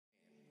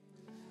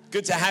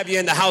Good to have you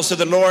in the house of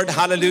the Lord.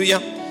 Hallelujah.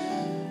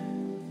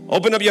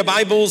 Open up your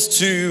Bibles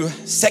to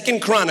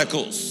Second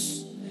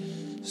Chronicles.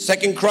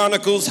 Second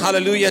Chronicles,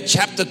 hallelujah,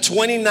 chapter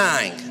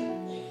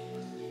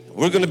 29.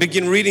 We're going to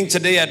begin reading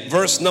today at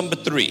verse number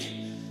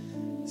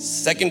 3.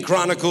 Second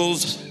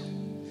Chronicles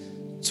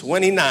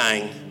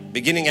 29,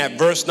 beginning at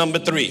verse number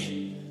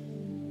 3.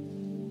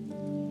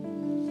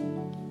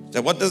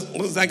 So what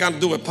does that got to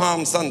do with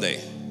Palm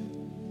Sunday?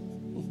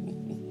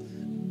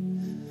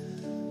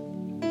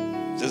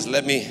 Just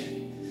let me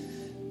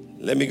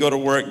go to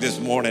work this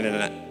morning,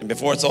 and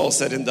before it's all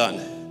said and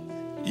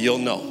done, you'll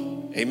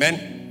know.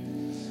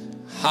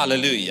 Amen.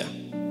 Hallelujah.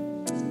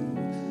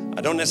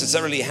 I don't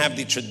necessarily have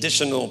the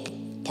traditional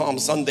Palm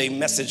Sunday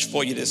message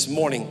for you this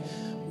morning,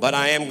 but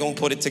I am going to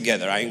put it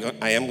together. I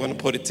am going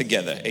to put it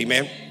together.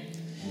 Amen.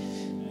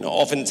 You know,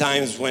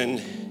 oftentimes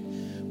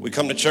when we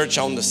come to church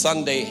on the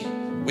Sunday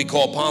we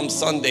call Palm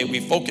Sunday, we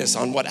focus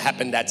on what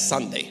happened that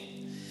Sunday.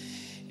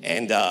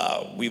 And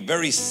we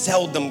very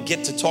seldom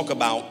get to talk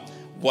about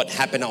what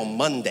happened on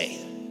Monday.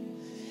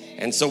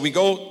 And so we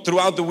go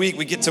throughout the week,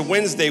 we get to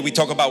Wednesday, we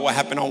talk about what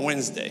happened on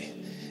Wednesday.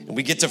 And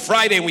we get to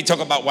Friday, and we talk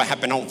about what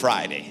happened on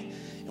Friday.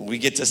 And we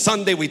get to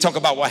Sunday, we talk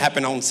about what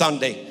happened on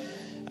Sunday,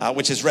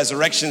 which is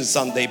Resurrection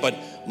Sunday. But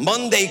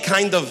Monday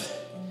kind of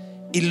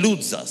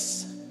eludes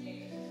us.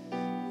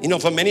 You know,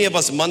 for many of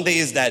us, Monday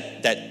is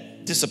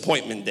that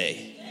disappointment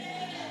day.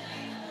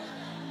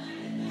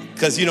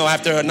 Because, you know,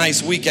 after a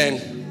nice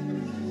weekend,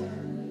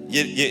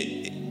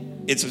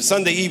 it's a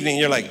Sunday evening,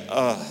 you're like,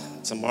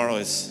 tomorrow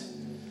is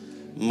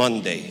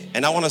Monday.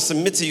 And I want to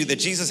submit to you that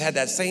Jesus had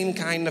that same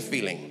kind of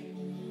feeling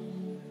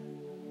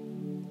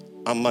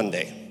on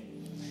Monday.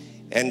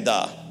 And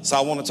so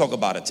I want to talk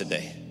about it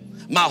today.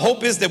 My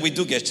hope is that we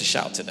do get to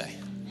shout today.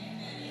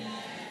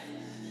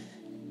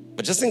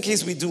 But just in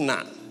case we do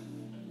not,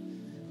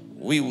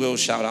 we will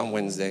shout on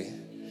Wednesday,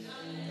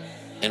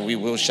 and we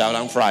will shout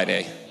on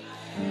Friday,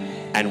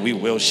 and we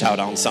will shout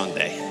on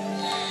Sunday.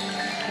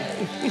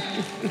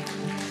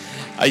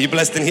 Are you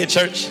blessed in here,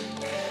 church?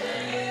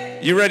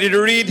 You ready to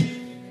read?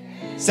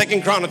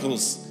 Second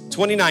Chronicles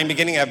 29,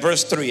 beginning at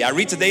verse 3. I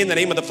read today in the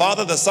name of the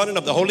Father, the Son, and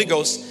of the Holy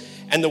Ghost.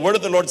 And the word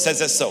of the Lord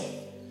says as so.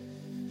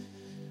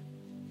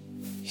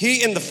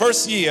 He, in the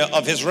first year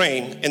of his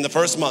reign, in the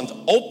first month,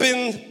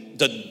 opened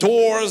the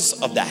doors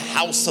of the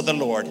house of the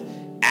Lord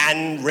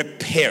and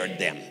repaired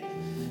them.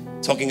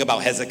 Talking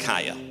about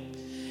Hezekiah.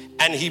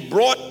 And he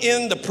brought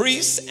in the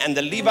priests and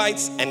the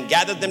Levites and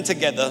gathered them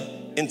together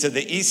into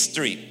the east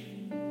street,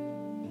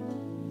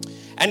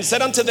 and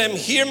said unto them,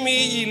 hear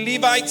me, ye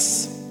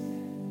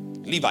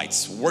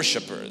Levites,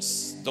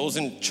 worshipers, those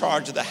in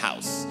charge of the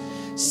house.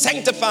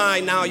 Sanctify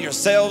now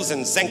yourselves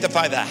and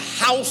sanctify the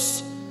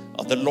house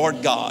of the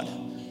Lord God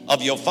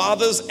of your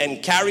fathers,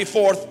 and carry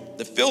forth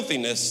the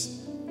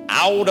filthiness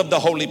out of the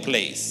holy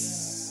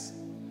place.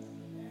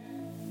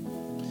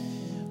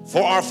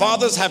 For our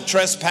fathers have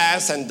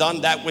trespassed and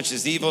done that which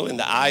is evil in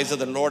the eyes of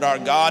the Lord our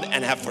God,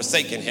 and have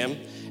forsaken him,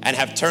 and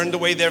have turned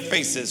away their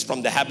faces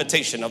from the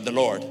habitation of the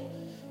Lord,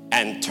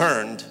 and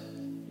turned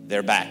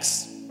their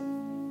backs.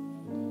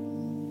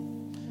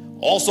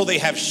 Also they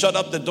have shut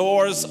up the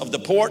doors of the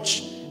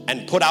porch,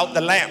 and put out the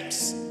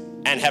lamps,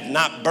 and have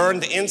not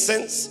burned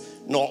incense,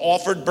 nor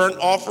offered burnt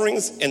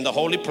offerings in the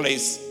holy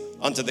place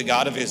unto the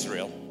God of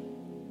Israel.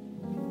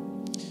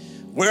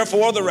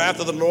 Wherefore the wrath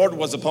of the Lord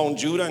was upon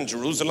Judah and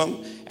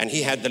Jerusalem, and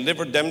he had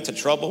delivered them to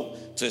trouble,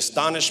 to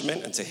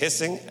astonishment, and to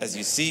hissing, as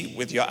you see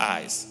with your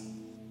eyes.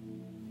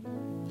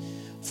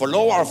 For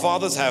lo, our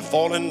fathers have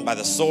fallen by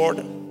the sword,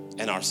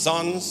 and our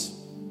sons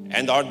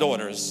and our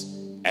daughters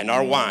and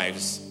our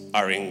wives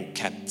are in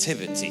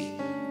captivity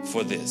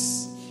for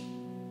this.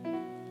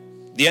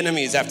 The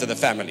enemy is after the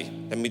family.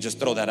 Let me just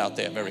throw that out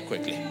there very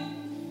quickly.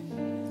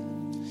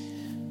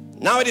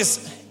 Now it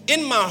is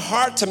in my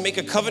heart to make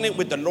a covenant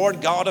with the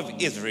Lord God of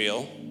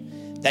Israel,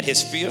 that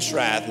his fierce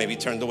wrath may be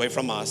turned away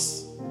from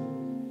us.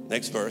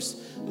 Next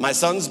verse. My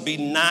sons, be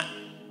not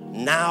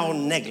now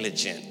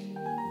negligent,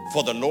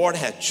 for the Lord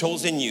hath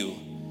chosen you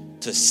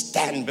to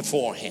stand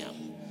before him,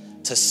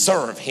 to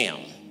serve him,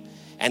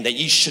 and that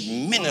ye should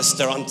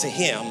minister unto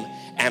him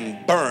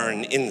and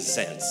burn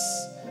incense.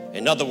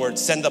 In other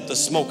words, send up the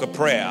smoke of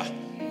prayer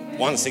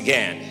once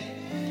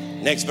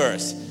again. Next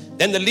verse.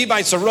 Then the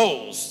Levites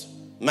arose,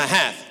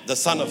 Mahath, the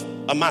son of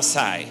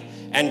Amasai,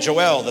 and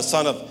Joel, the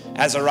son of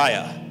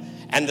Azariah,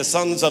 and the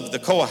sons of the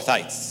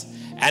Kohathites,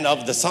 and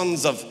of the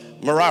sons of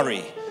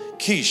Merari,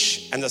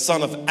 Kish, and the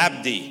son of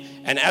Abdi,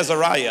 and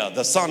Azariah,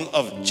 the son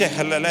of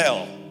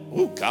Jehalelel,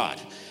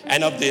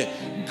 and of the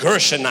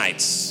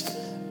Gershonites,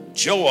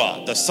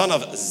 Joah, the son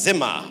of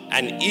Zimmah,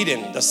 and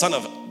Eden, the son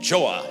of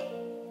Joah.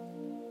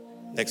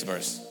 Next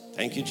verse.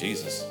 Thank you,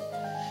 Jesus.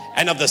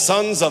 And of the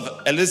sons of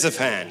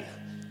Elizaphan,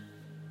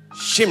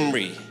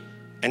 Shimri,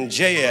 and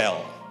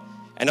Jael,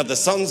 and of the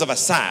sons of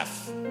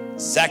Asaph,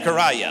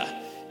 Zechariah,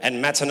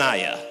 and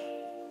Mattaniah.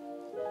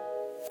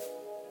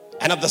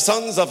 And of the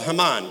sons of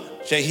Haman,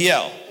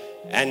 Jehiel,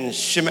 and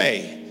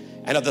Shimei,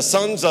 and of the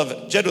sons of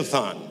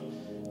Jeduthun,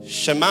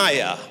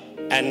 Shemaiah,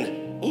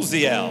 and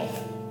Uzziel.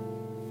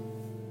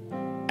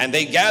 And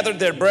they gathered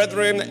their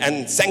brethren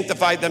and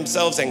sanctified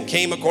themselves and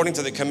came according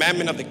to the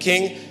commandment of the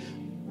king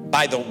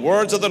by the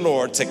words of the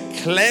Lord to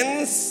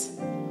cleanse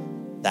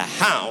the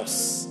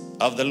house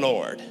of the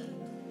Lord.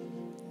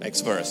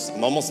 Next verse.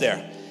 I'm almost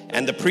there.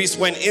 And the priest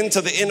went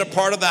into the inner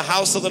part of the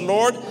house of the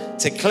Lord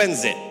to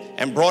cleanse it,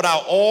 and brought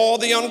out all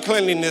the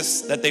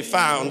uncleanliness that they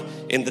found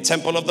in the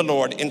temple of the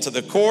Lord into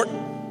the court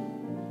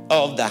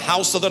of the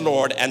house of the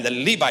Lord. And the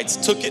Levites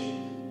took it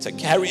to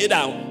carry it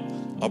out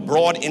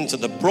abroad into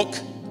the brook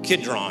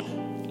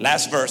Kidron.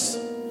 Last verse.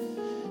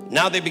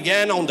 Now they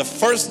began on the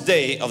first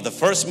day of the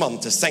first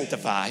month to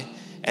sanctify,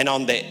 and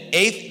on the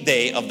 8th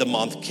day of the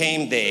month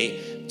came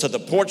they to the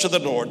porch of the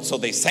Lord. So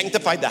they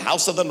sanctified the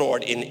house of the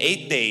Lord in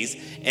 8 days,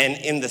 and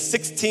in the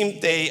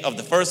 16th day of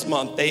the first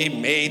month they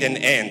made an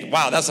end.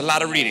 Wow, that's a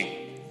lot of reading.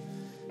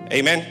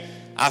 Amen.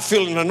 I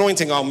feel an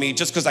anointing on me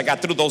just because I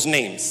got through those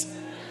names.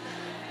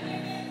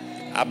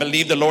 I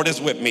believe the Lord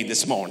is with me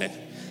this morning.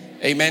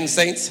 Amen,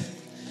 saints.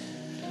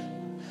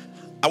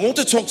 I want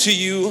to talk to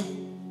you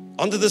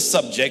under the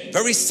subject,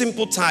 very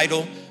simple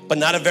title, but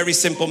not a very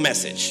simple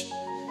message.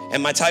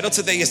 And my title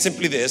today is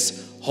simply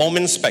this: home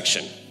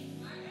inspection.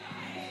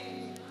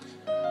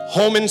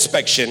 Home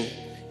inspection.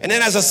 And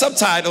then as a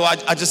subtitle,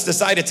 I just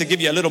decided to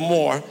give you a little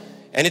more.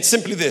 And it's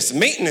simply this: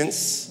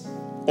 maintenance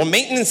or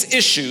maintenance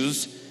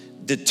issues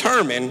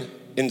determine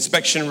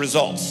inspection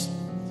results.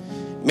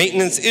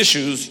 Maintenance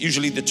issues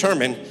usually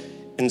determine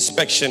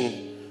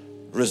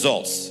inspection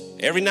results.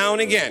 Every now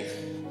and again,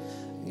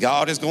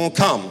 God is going to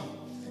come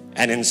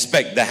and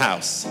inspect the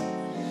house.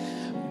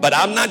 But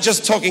I'm not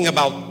just talking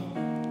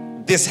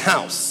about this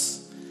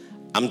house.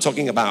 I'm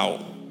talking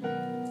about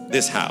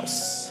this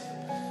house.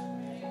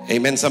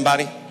 Amen,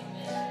 somebody?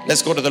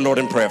 Let's go to the Lord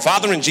in prayer.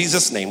 Father, in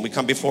Jesus' name, we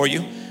come before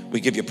you. We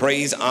give you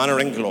praise, honor,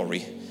 and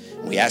glory.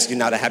 We ask you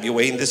now to have your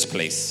way in this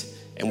place.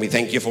 And we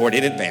thank you for it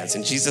in advance.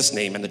 In Jesus'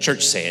 name, and the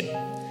church said,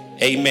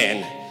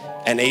 amen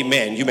and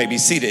amen. You may be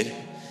seated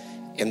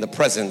in the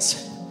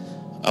presence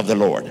of the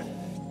Lord.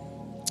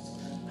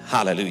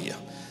 Hallelujah.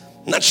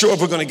 Not sure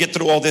if we're going to get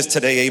through all this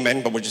today,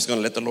 amen, but we're just going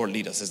to let the Lord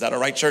lead us. Is that all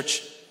right,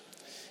 church?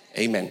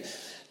 Amen.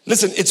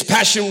 Listen, it's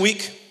Passion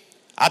Week.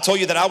 I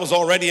told you that I was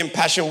already in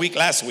Passion Week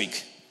last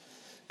week.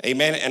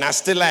 Amen. And I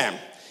still am.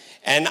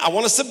 And I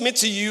want to submit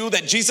to you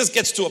that Jesus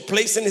gets to a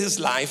place in his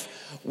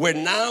life where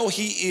now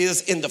he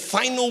is in the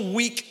final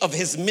week of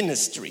his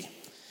ministry.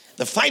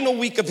 The final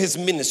week of his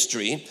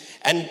ministry.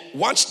 And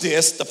watch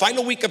this, the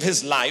final week of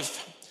his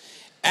life.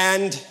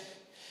 And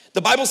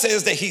the Bible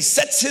says that he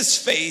sets his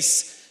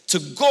face to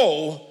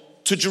go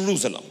to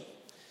Jerusalem.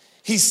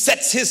 He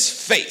sets his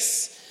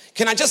face.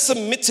 Can I just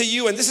submit to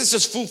you, and this is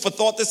just food for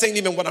thought, this ain't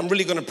even what I'm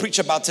really going to preach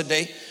about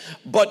today,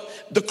 but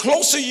the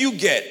closer you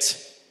get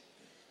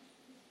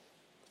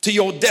to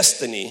your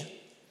destiny,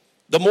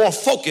 the more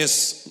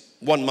focused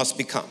one must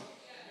become.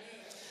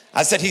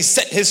 I said he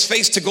set his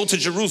face to go to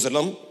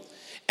Jerusalem,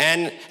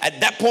 and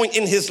at that point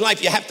in his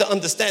life, you have to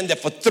understand that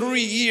for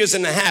 3 years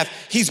and a half,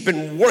 he's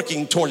been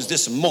working towards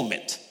this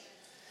moment.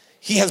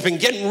 He has been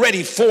getting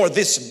ready for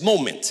this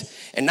moment.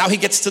 And now he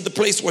gets to the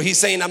place where he's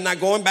saying, I'm not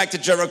going back to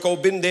Jericho,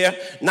 been there,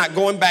 not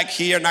going back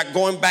here, not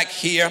going back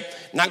here,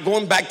 not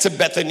going back to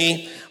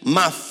Bethany.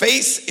 My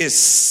face is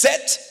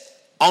set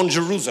on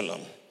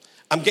Jerusalem.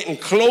 I'm getting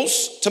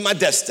close to my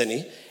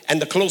destiny.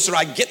 And the closer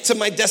I get to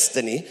my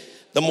destiny,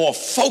 the more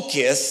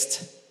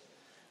focused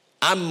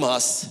I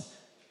must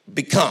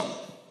become.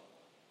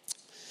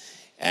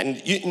 And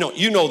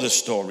you know the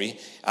story.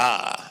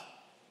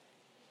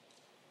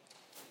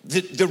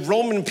 The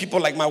Roman people,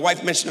 like my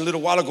wife mentioned a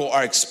little while ago,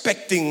 are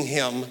expecting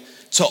him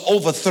to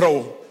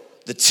overthrow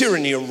the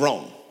tyranny of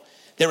Rome.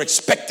 They're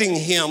expecting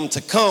him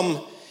to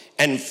come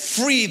and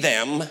free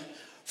them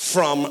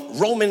from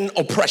Roman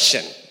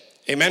oppression.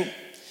 Amen?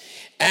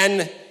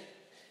 And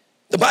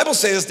the Bible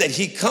says that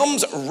he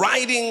comes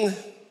riding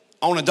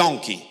on a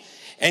donkey.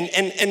 And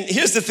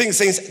here's the thing,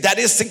 saints, that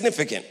is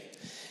significant.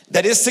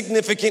 That is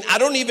significant. I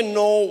don't even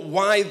know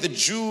why the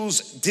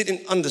Jews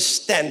didn't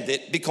understand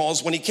it,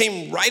 because when he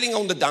came riding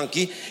on the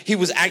donkey, he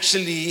was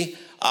actually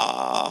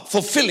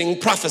fulfilling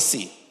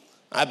prophecy.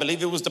 I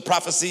believe it was the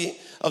prophecy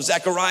of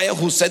Zechariah,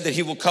 who said that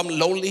he will come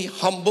lowly,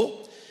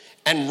 humble,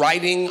 and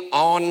riding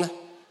on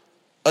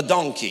a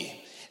donkey.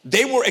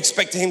 They were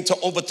expecting him to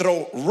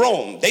overthrow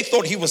Rome. They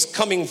thought he was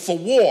coming for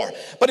war.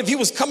 But if he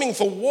was coming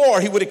for war,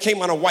 he would have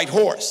came on a white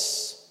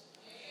horse.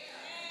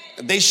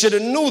 They should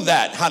have knew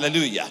that.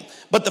 Hallelujah.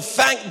 But the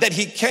fact that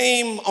he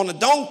came on a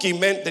donkey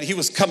meant that he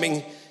was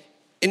coming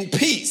in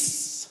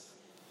peace.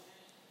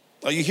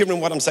 Are you hearing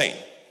what I'm saying?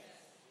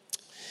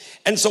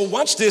 And so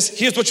watch this.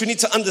 Here's what you need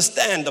to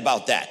understand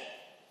about that.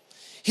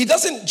 He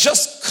doesn't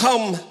just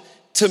come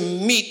to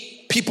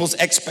meet people's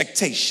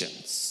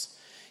expectations.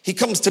 He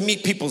comes to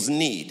meet people's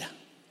need.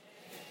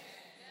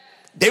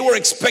 They were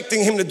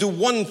expecting him to do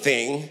one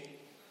thing,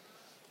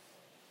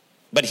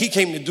 but he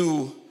came to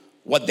do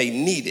what they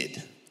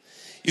needed.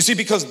 You see,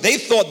 because they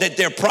thought that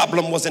their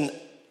problem was an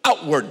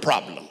outward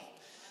problem.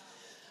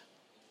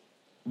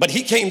 But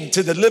he came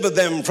to deliver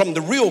them from the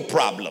real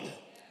problem,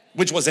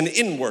 which was an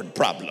inward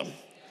problem.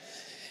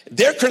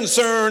 They're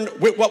concerned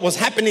with what was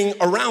happening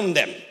around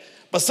them.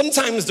 But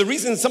sometimes the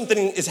reason something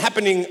is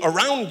happening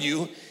around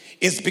you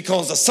is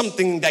because of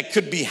something that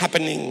could be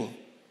happening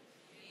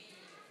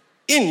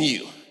in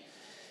you.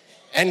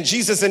 And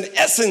Jesus, in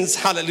essence,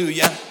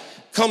 hallelujah,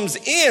 comes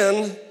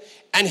in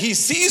and he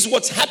sees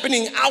what's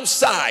happening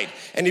outside.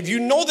 And if you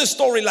know this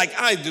story like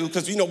I do,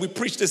 because you know we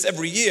preach this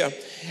every year,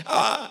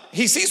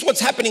 he sees what's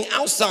happening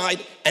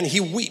outside and he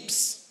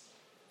weeps.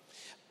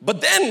 But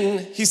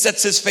then he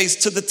sets his face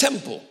to the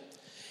temple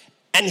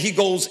and he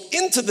goes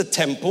into the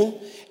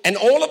temple, and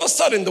all of a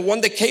sudden the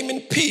one that came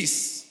in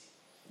peace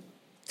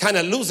kind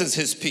of loses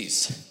his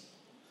peace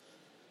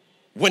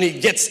when he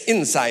gets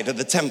inside of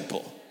the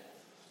temple.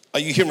 Are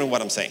you hearing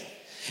what I'm saying?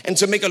 And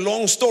to make a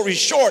long story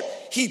short,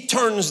 he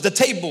turns the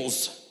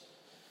tables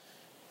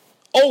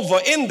over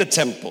in the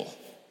temple,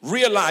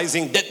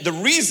 realizing that the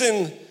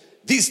reason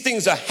these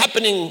things are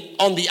happening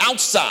on the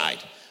outside,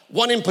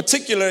 one in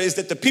particular, is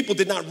that the people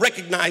did not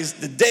recognize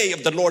the day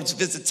of the Lord's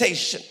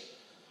visitation.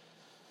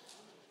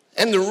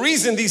 And the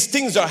reason these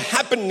things are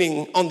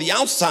happening on the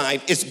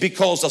outside is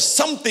because of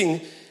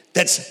something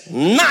that's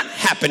not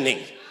happening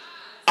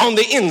on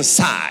the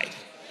inside.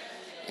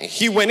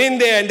 He went in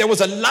there and there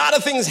was a lot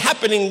of things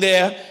happening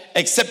there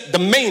except the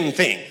main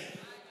thing.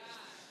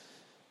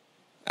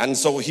 And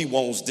so he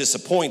was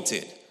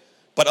disappointed.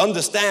 But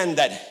understand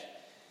that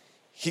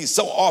he's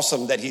so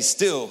awesome that he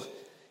still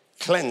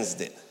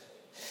cleansed it.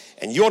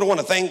 And you ought to want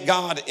to thank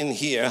God in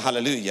here,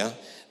 hallelujah,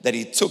 that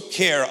he took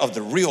care of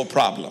the real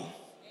problem,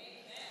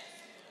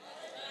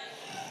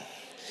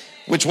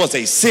 which was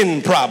a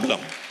sin problem.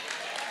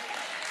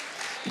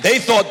 They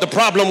thought the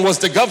problem was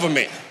the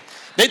government.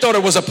 They thought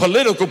it was a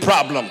political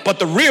problem, but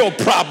the real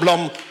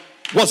problem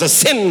was a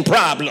sin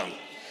problem.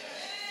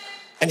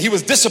 And he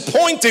was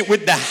disappointed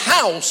with the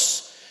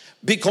house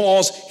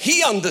because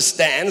he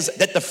understands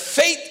that the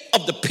fate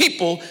of the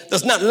people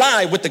does not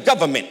lie with the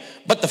government,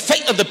 but the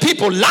fate of the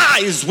people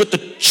lies with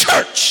the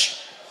church.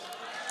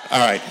 All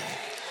right.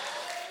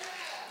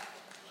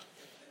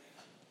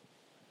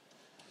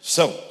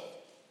 So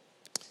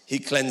he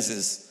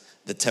cleanses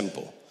the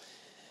temple.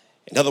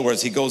 In other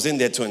words, he goes in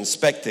there to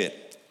inspect it,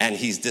 and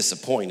he's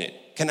disappointed.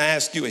 Can I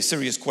ask you a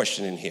serious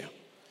question in here?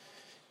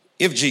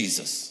 If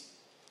Jesus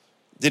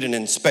did an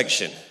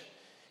inspection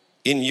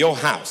in your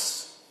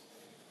house,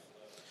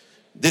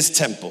 this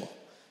temple,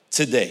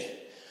 today,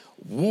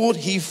 would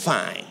he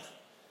find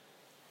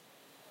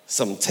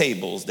some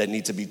tables that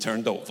need to be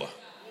turned over?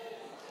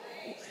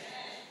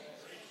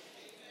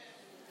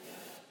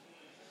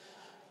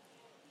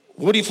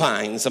 Would he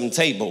find some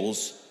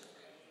tables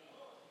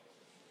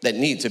that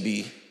need to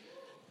be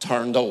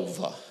turned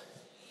over?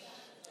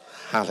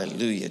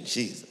 Hallelujah,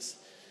 Jesus.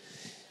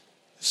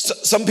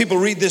 Some people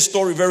read this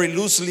story very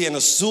loosely and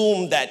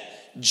assume that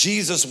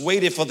Jesus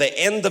waited for the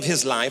end of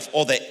his life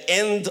or the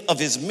end of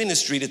his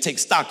ministry to take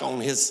stock on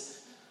his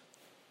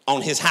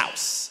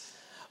house.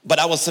 But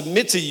I will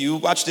submit to you,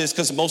 watch this,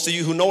 because most of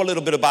you who know a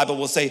little bit of Bible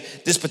will say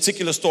this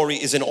particular story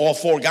is in all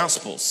four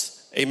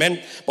Gospels.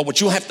 Amen. But what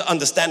you have to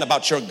understand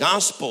about your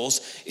Gospels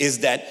is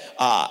that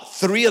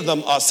 3 of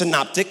them are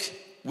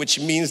synoptic, which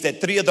means that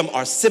 3 of them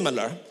are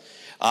similar.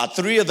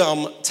 3 of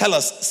them tell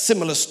us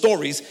similar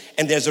stories,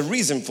 and there's a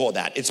reason for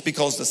that. It's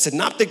because the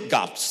synoptic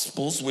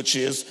Gospels, which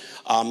is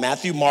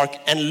Matthew, Mark,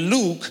 and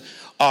Luke,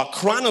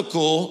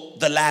 chronicle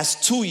the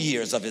last 2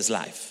 years of his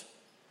life.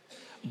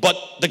 But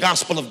the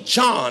Gospel of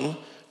John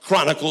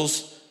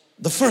chronicles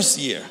the first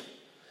year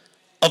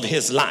of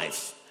his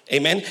life.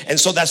 Amen. And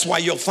so that's why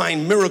you'll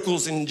find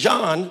miracles in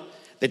John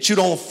that you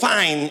don't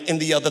find in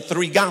the other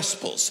 3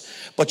 Gospels.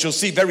 But you'll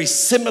see very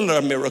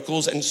similar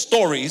miracles and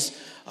stories,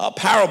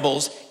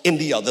 parables in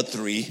the other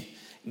 3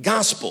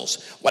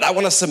 Gospels. What I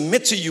want to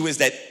submit to you is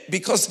that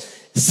because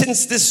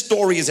since this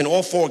story is in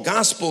all 4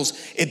 Gospels,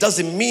 it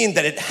doesn't mean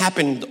that it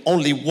happened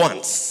only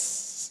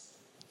once.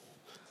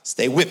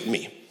 Stay with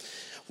me.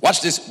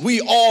 Watch this.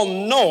 We all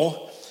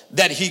know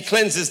that he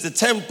cleanses the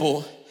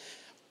temple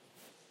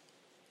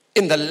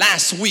in the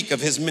last week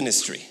of his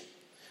ministry.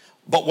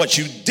 But what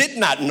you did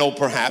not know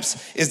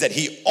perhaps is that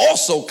he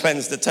also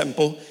cleansed the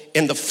temple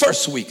in the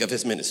first week of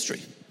his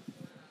ministry.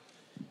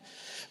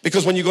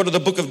 Because when you go to the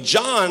book of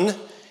John,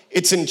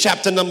 it's in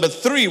chapter number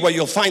 3 where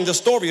you'll find the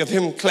story of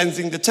him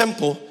cleansing the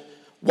temple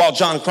while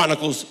John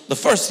chronicles the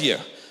first year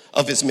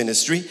of his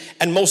ministry.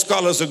 And most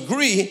scholars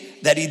agree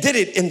that he did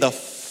it in the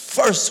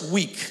first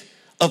week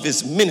of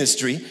his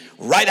ministry,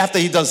 right after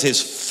he does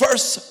his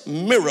first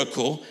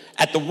miracle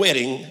at the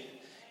wedding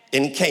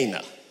in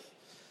Cana.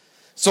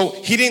 So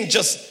he didn't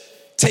just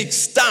take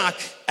stock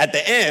at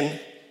the end,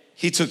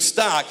 he took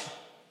stock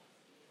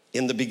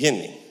in the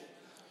beginning.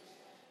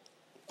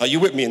 Are you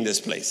with me in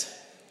this place?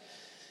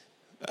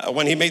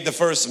 When he made the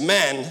first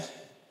man,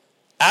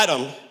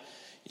 Adam,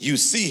 you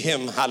see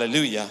him,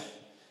 hallelujah,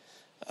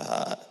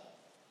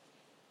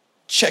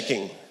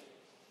 checking,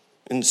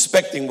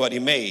 inspecting what he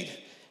made.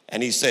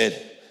 And he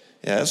said,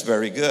 yeah, that's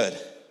very good.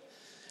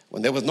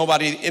 When there was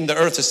nobody in the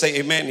earth to say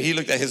amen, he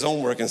looked at his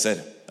own work and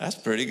said, that's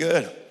pretty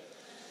good.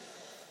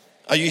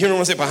 Are you hearing what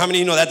I'm saying? But how many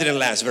of you know that didn't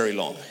last very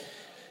long?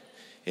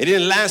 It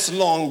didn't last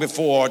long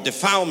before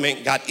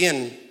defilement got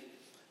in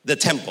the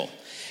temple.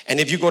 And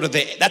if you go to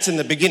that's in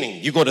the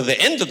beginning. You go to the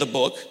end of the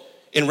book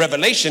in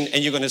Revelation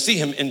and you're going to see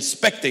him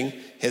inspecting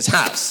his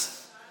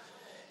house.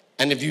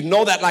 And if you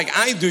know that like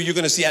I do, you're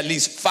going to see at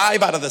least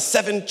 5 out of the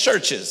 7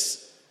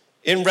 churches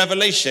in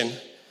Revelation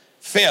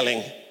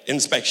failing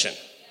inspection.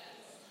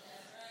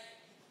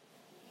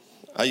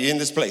 Are you in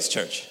this place,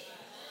 church?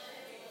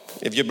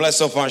 If you're blessed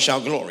so far,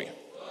 shout glory.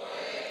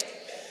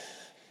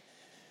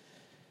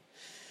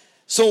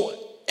 So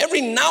every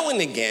now and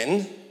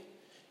again,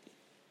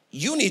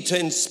 you need to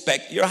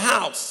inspect your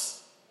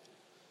house.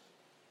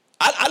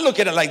 I look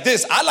at it like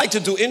this. I like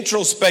to do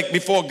introspect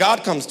before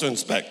God comes to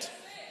inspect.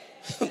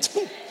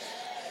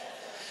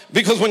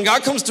 Because when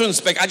God comes to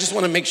inspect, I just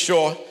want to make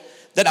sure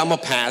that I'm a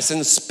pass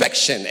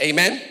inspection.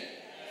 Amen?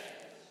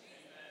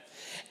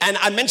 And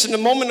I mentioned a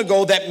moment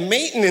ago that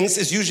maintenance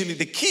is usually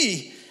the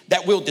key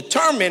that will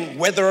determine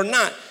whether or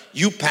not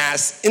you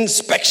pass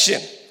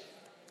inspection.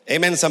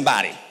 Amen,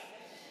 somebody.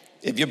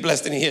 If you're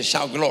blessed in here,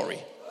 shout glory.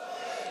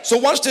 So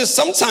watch this.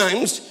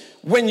 Sometimes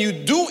when you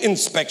do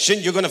inspection,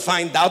 you're going to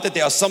find out that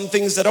there are some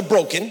things that are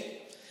broken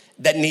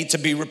that need to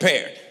be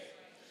repaired.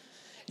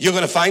 You're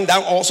going to find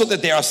out also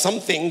that there are some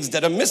things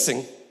that are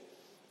missing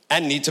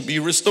and need to be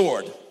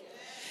restored.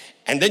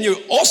 And then you're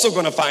also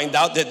going to find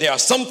out that there are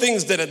some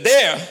things that are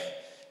there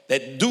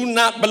that do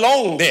not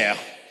belong there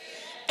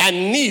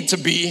and need to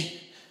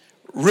be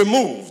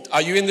removed.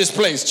 Are you in this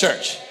place,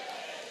 church?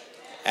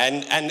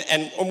 And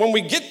when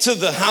we get to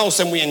the house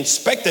and we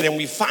inspect it and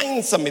we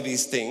find some of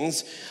these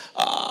things,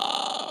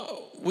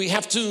 we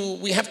have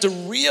to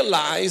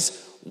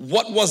realize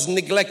what was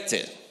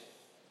neglected.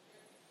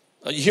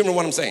 Are you hearing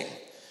what I'm saying?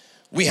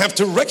 We have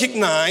to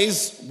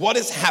recognize what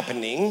is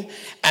happening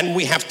and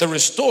we have to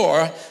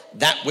restore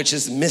that which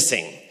is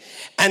missing.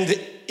 And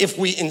if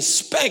we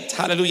inspect,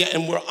 hallelujah,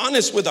 and we're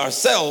honest with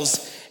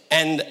ourselves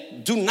and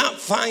do not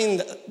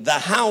find the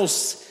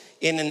house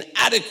in an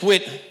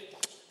adequate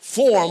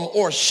form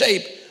or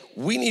shape,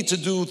 we need to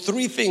do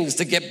 3 things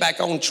to get back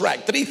on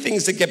track. 3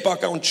 things to get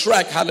back on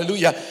track,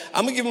 hallelujah.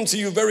 I'm going to give them to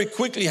you very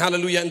quickly,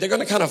 hallelujah, and they're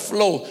going to kind of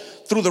flow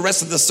through the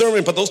rest of the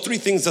sermon, but those 3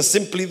 things are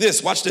simply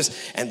this. Watch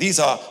this. And these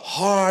are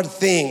hard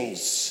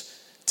things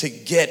to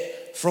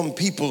get from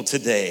people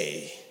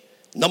today.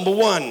 Number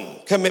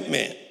 1,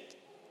 commitment.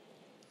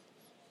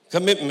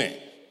 Commitment.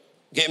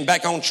 Getting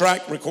back on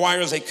track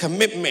requires a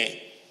commitment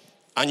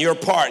on your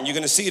part, and you're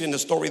going to see it in the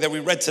story that we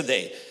read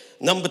today.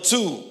 Number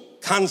 2,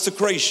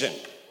 consecration.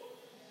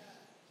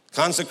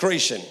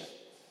 Consecration.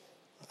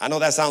 I know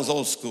that sounds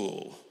old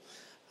school.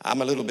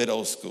 I'm a little bit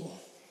old school.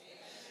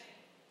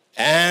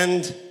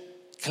 And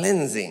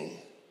cleansing.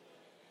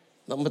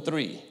 Number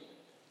 3,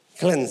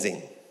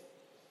 cleansing.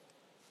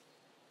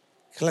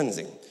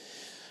 Cleansing.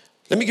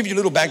 Let me give you a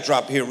little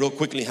backdrop here real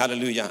quickly,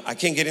 hallelujah. I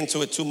can't get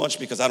into it too much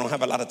because I don't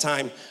have a lot of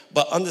time,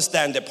 but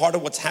understand that part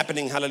of what's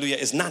happening, hallelujah,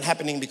 is not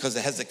happening because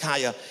of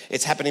Hezekiah.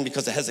 It's happening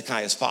because of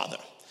Hezekiah's father.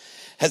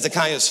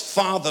 Hezekiah's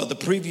father, the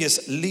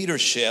previous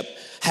leadership,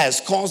 has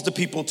caused the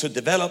people to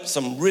develop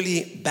some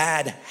really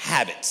bad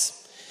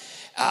habits.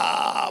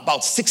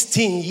 About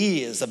 16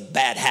 years of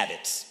bad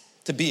habits,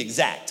 to be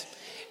exact.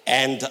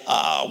 And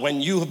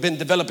when you have been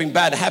developing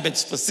bad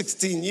habits for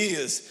 16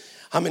 years,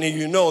 how many of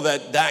you know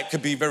that that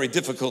could be very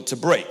difficult to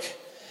break?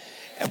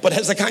 But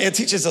Hezekiah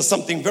teaches us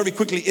something very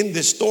quickly in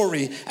this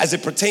story as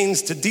it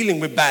pertains to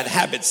dealing with bad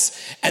habits.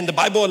 And the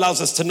Bible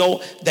allows us to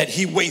know that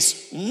he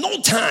wastes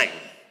no time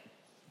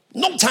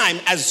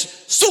as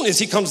soon as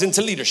he comes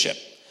into leadership.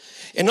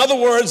 In other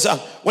words,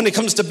 when it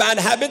comes to bad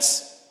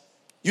habits,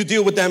 you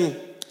deal with them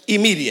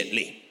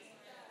immediately.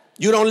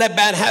 You don't let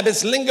bad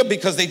habits linger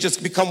because they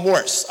just become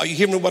worse. Are you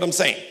hearing what I'm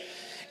saying?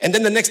 And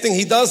then the next thing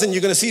he does, and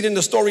you're going to see it in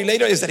the story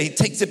later, is that he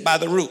takes it by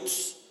the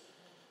roots.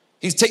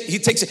 He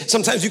takes it.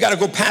 Sometimes you got to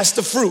go past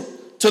the fruit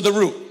to the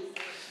root.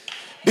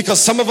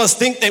 Because some of us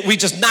think that we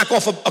just knock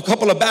off a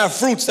couple of bad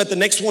fruits that the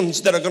next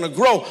ones that are going to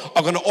grow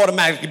are going to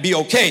automatically be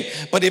okay.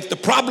 But if the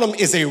problem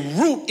is a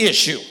root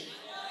issue,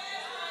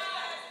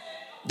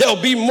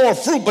 there'll be more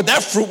fruit, but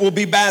that fruit will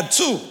be bad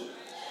too.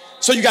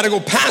 So you got to go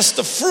past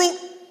the fruit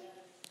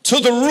to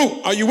the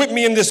root. Are you with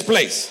me in this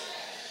place?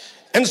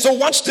 And so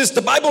watch this.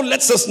 The Bible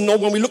lets us know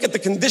when we look at the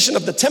condition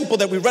of the temple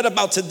that we read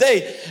about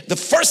today, the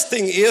first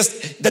thing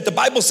is that the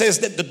Bible says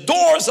that the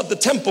doors of the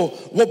temple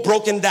were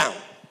broken down.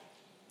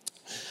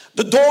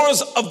 The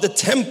doors of the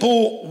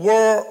temple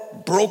were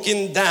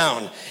broken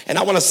down. And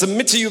I want to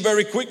submit to you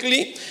very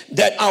quickly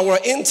that our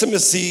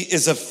intimacy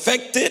is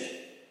affected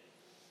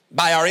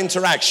by our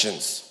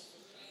interactions.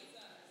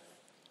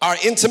 Our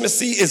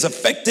intimacy is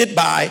affected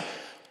by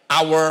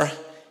our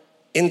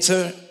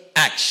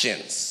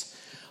interactions.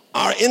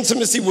 Our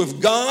intimacy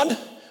with God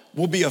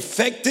will be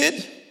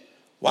affected,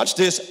 watch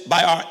this,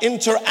 by our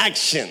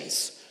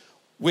interactions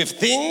with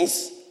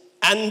things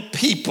and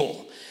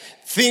people.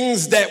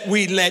 Things that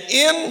we let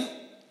in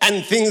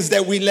and things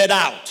that we let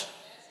out.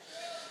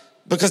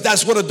 Because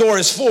that's what a door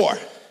is for.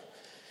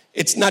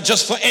 It's not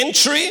just for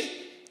entry,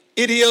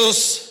 it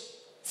is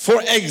for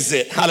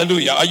exit.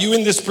 Hallelujah. Are you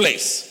in this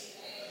place?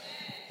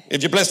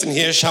 If you're blessed in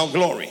here, shout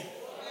glory.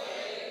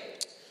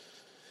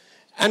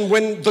 And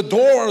when the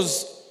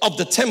doors of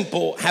the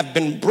temple have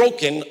been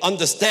broken,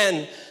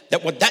 understand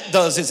that what that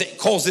does is it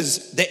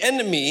causes the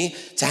enemy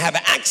to have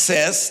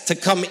access to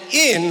come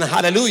in,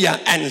 hallelujah,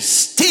 and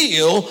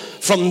steal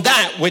from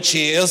that which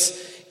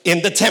is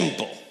in the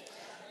temple.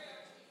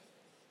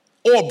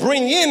 Or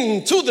bring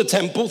into the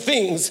temple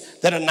things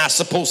that are not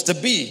supposed to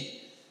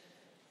be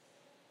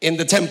in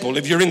the temple.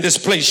 If you're in this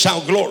place,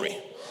 shout glory.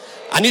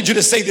 I need you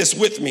to say this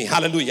with me,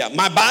 hallelujah.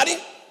 My body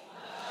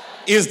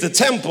is the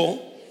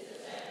temple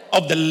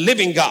of the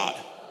living God.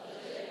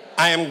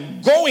 I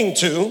am going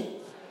to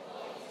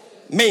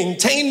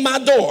maintain my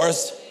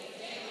doors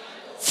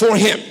for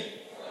him.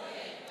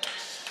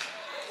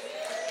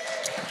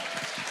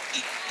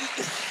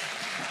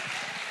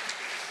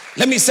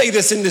 Let me say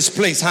this in this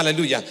place,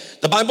 hallelujah.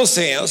 The Bible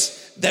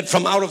says that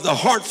from out of the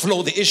heart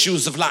flow the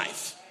issues of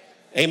life.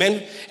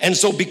 Amen. And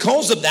so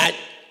because of that,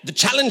 the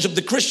challenge of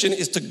the Christian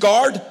is to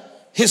guard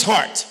his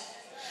heart.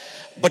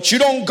 But you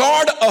don't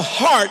guard a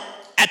heart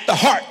at the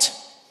heart.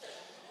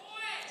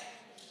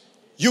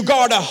 You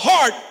guard a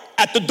heart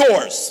at the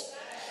doors.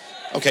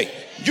 Okay,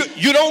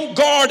 you don't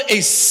guard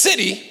a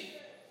city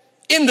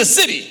in the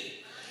city.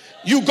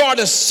 You guard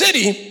a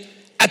city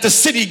at the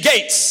city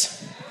gates.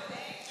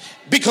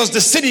 Because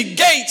the city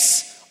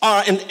gates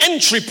are an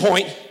entry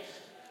point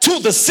to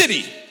the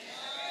city.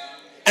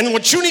 And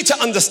what you need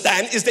to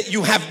understand is that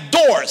you have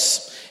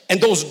doors. And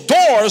those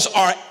doors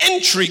are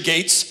entry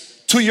gates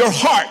to your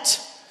heart.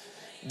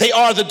 They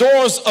are the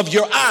doors of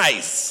your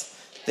eyes.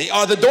 They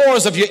are the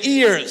doors of your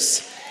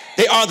ears.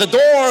 They are the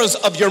doors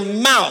of your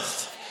mouth.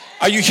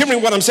 Are you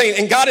hearing what I'm saying?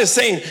 And God is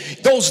saying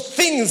those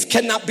things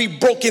cannot be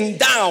broken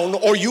down,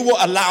 or you will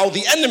allow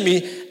the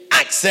enemy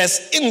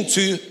access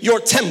into your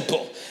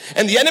temple.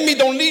 And the enemy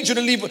don't need you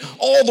to leave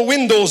all the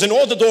windows and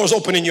all the doors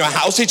open in your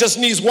house. He just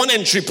needs one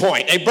entry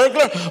point. A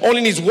burglar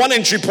only needs one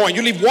entry point.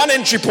 You leave one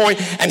entry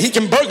point and he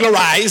can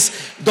burglarize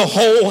the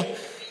whole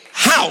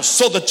house.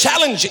 So the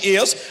challenge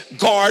is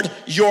guard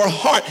your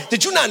heart.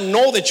 Did you not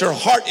know that your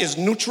heart is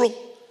neutral?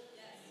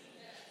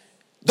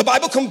 The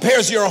Bible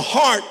compares your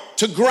heart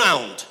to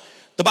ground.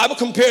 The Bible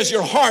compares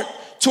your heart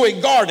to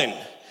a garden.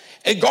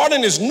 A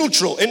garden is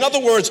neutral. In other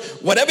words,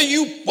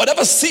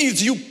 whatever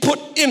seeds you put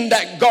in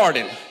that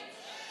garden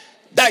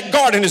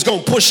is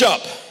going to push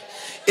up.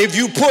 If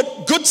you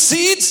put good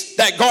seeds,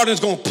 that garden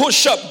is going to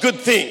push up good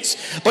things.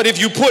 But if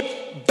you put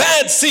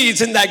bad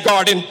seeds in that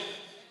garden,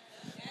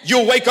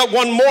 you'll wake up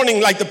one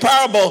morning like the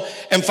parable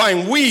and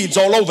find weeds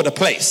all over the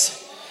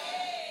place.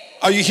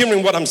 Are you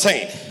hearing what I'm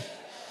saying?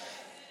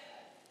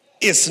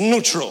 It's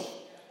neutral.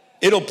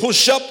 It'll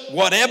push up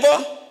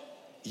whatever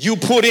you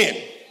put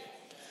in.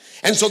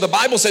 And so the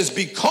Bible says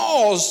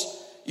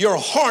because your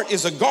heart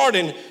is a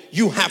garden,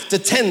 you have to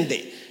tend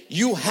it.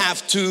 You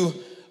have to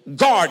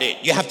guard it.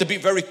 You have to be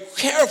very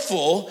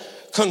careful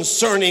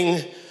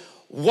concerning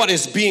what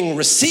is being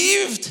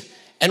received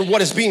and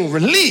what is being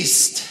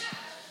released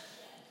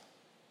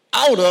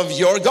out of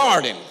your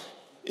garden.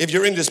 If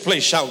you're in this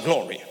place, shout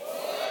glory.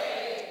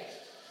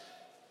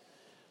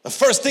 The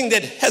first thing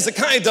that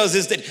Hezekiah does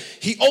is that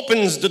he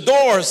opens the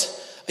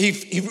doors.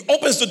 He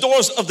opens the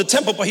doors of the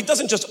temple, but he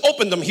doesn't just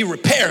open them, he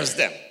repairs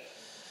them.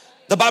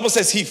 The Bible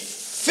says he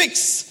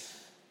fixed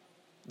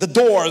the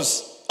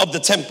doors of the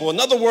temple. In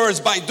other words,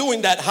 by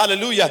doing that,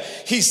 hallelujah,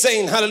 he's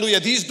saying, hallelujah,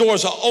 these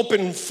doors are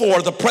open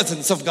for the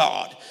presence of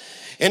God.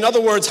 In other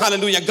words,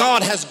 hallelujah,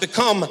 God has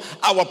become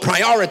our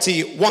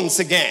priority once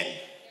again.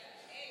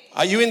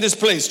 Are you in this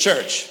place,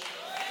 church?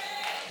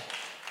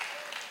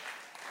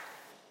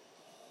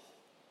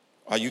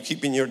 Are you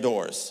keeping your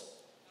doors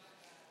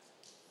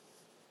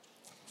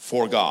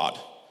for God?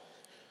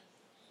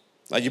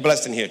 Are you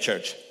blessed in here,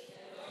 church?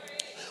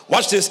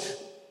 Watch this.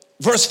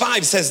 Verse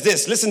 5 says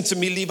this. Listen to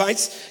me,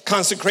 Levites.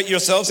 Consecrate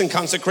yourselves and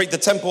consecrate the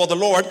temple of the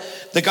Lord,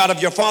 the God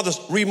of your fathers.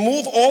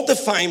 Remove all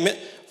defilement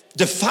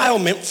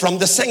from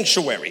the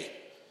sanctuary.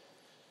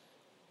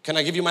 Can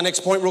I give you my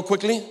next point real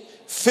quickly?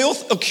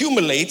 Filth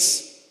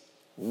accumulates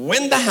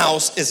when the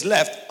house is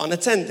left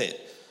unattended.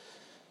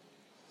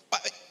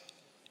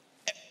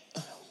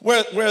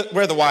 Where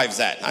are the wives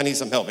at? I need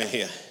some help in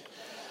here.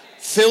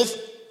 Filth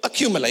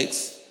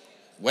accumulates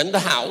when the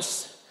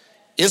house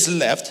is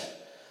left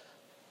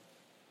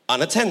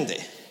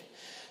unattended.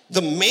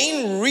 The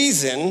main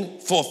reason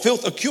for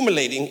filth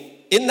accumulating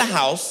in the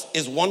house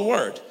is one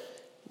word: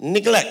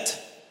 neglect.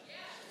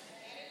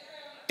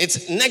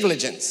 It's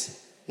negligence,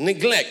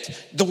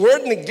 neglect. The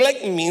word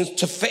neglect means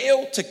to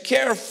fail to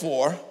care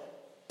for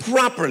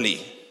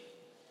properly.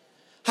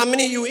 How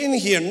many of you in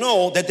here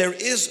know that there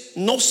is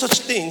no such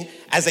thing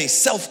as a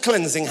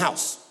self-cleansing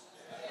house?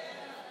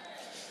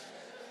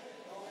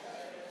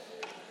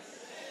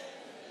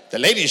 The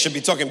ladies should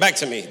be talking back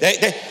to me.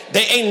 There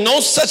ain't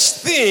no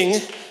such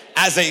thing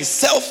as a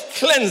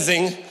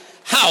self-cleansing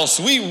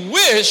house. We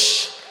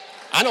wish,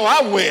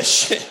 I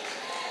wish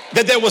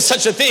that there was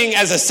such a thing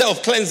as a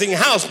self-cleansing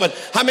house. But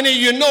how many of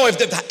you know if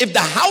the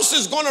house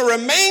is going to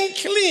remain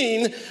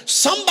clean,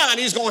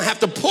 somebody's going to have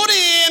to put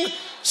in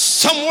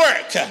some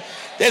work.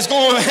 There's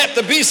going to have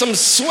to be some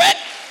sweat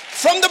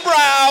from the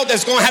brow.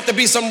 There's going to have to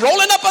be some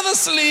rolling up of the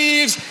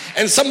sleeves.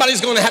 And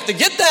somebody's going to have to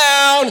get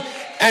down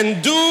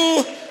and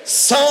do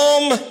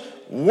some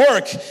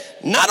work.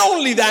 Not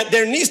only that,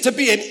 there needs to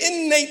be an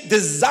innate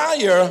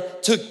desire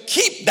to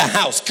keep the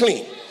house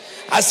clean.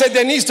 I said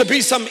there needs to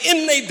be some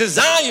innate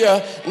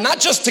desire, not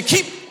just to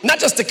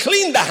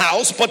clean the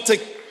house, but to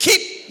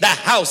keep the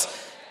house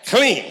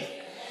clean.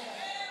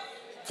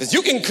 Because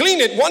you can clean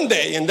it one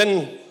day, and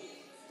then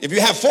if you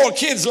have 4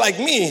 kids like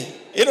me,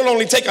 it'll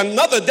only take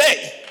another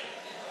day.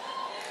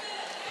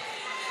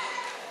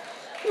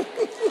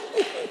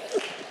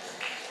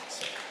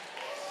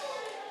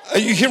 Are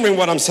you hearing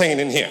what I'm saying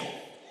in here?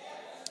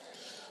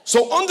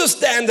 So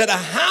understand that a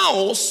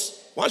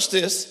house, watch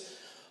this,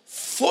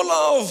 full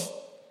of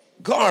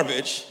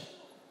garbage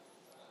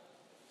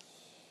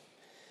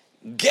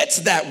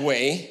gets that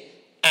way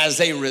as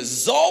a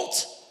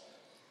result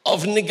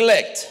of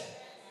neglect.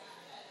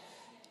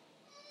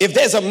 If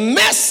there's a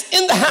mess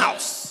in the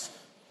house,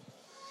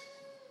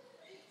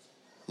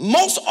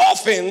 most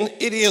often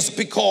it is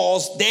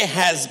because there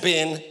has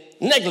been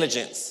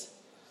negligence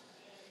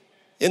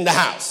in the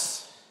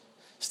house.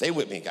 Stay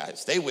with me,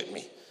 guys. Stay with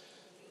me.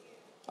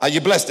 Are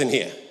you blessed in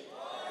here?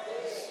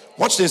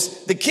 Watch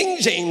this. The King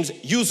James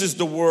uses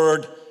the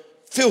word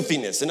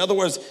filthiness. In other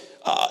words,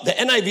 the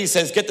NIV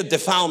says get the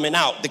defilement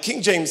out. The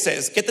King James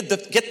says get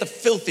the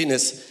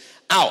filthiness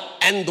out.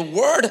 And the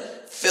word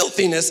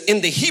filthiness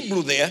in the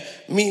Hebrew there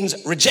means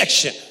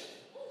rejection.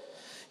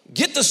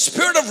 Get the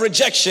spirit of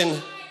rejection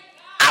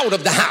out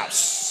of the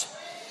house.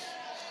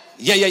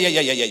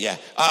 Yeah.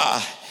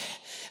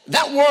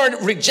 That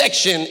word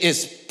rejection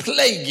is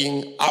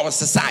plaguing our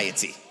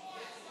society.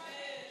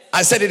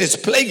 I said it is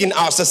plaguing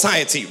our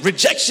society.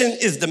 Rejection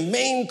is the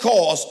main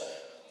cause,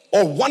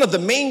 or one of the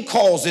main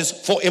causes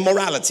for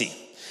immorality.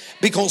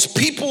 Because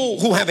people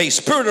who have a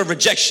spirit of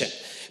rejection,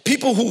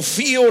 people who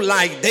feel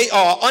like they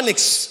are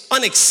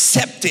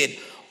unaccepted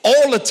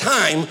all the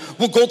time,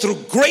 will go through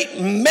great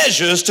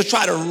measures to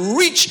try to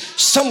reach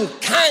some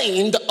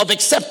kind of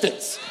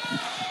acceptance.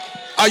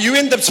 Are you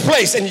in this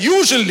place? And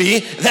usually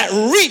that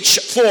reach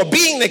for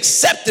being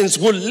acceptance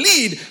will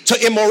lead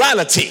to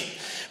immorality.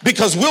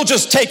 Because we'll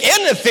just take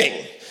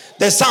anything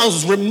that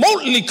sounds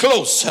remotely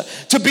close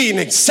to being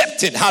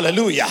accepted.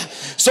 Hallelujah.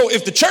 So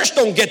if the church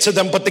don't get to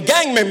them, but the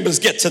gang members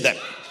get to them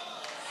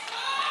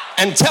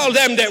and tell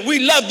them that we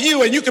love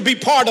you and you can be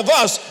part of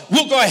us,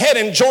 we'll go ahead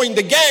and join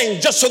the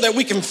gang just so that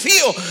we can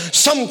feel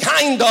some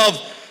kind of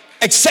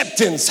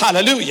acceptance.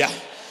 Hallelujah.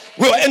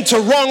 We'll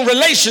enter wrong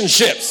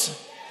relationships.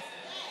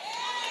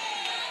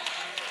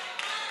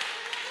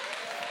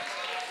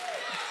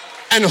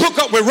 And hook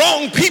up with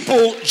wrong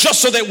people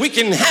just so that we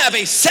can have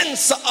a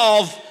sense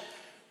of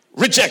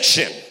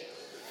rejection.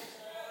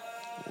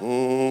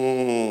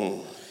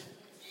 And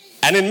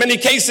in many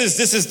cases,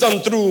 this is done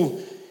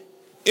through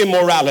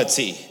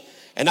immorality.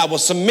 And I will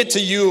submit to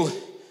you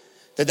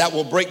that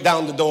will break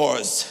down the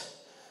doors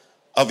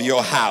of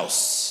your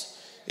house.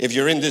 If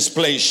you're in this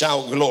place,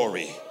 shout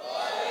glory. Glory.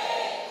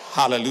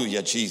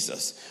 Hallelujah,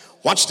 Jesus.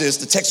 Watch this.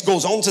 The text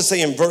goes on to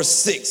say in verse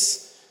 6,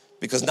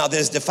 because now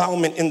there's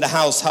defilement in the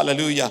house.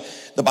 Hallelujah.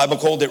 The Bible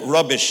called it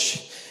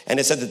rubbish. And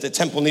it said that the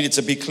temple needed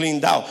to be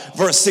cleaned out.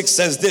 Verse 6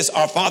 says this: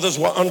 our fathers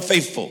were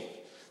unfaithful.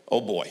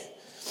 Oh boy.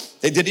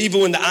 They did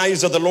evil in the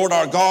eyes of the Lord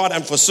our God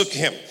and forsook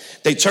him.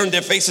 They turned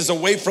their faces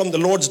away from the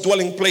Lord's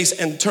dwelling place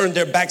and turned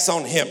their backs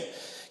on him.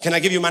 Can I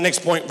give you my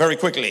next point very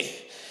quickly?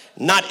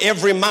 Not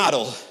every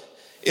model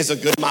is a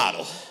good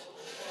model.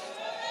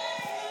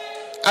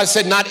 I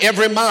said not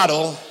every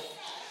model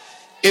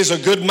is a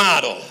good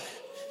model.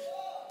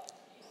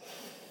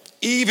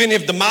 Even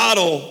if the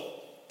model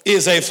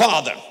is a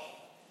father.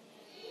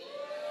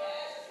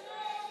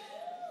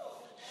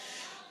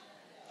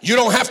 You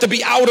don't have to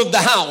be out of the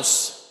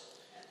house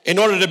in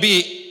order to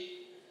be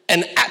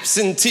an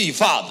absentee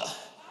father.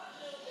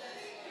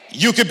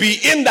 You could be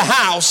in the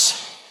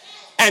house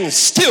and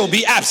still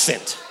be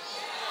absent.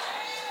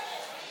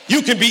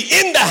 You can be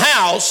in the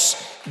house,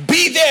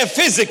 be there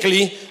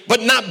physically,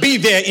 but not be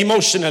there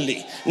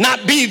emotionally,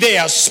 not be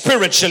there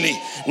spiritually,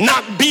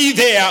 not be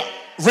there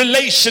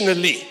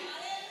relationally.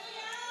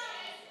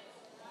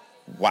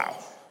 Wow.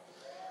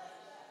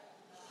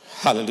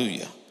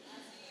 Hallelujah.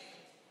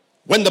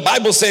 When the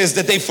Bible says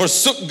that they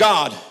forsook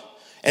God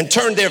and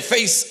turned their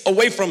face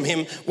away from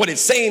him, what it's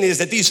saying is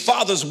that these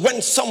fathers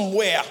went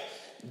somewhere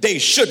they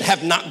should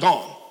have not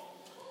gone.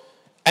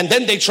 And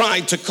then they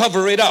tried to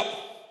cover it up.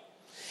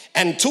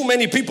 And too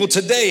many people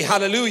today,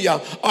 hallelujah,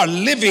 are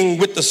living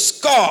with the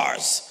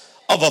scars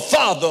of a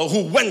father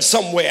who went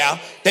somewhere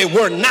they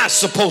were not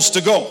supposed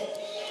to go.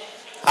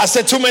 I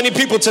said too many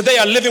people today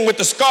are living with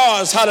the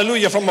scars,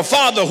 hallelujah, from a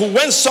father who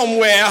went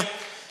somewhere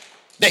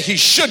that he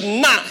should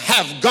not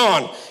have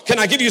gone. Can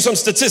I give you some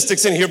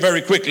statistics in here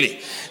very quickly?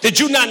 Did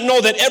you not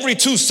know that every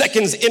 2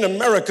 seconds in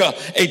America,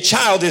 a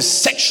child is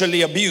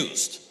sexually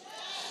abused?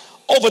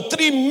 Over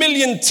 3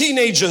 million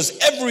teenagers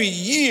every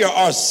year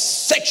are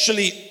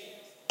sexually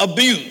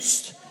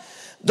abused.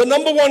 The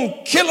number one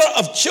killer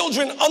of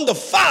children under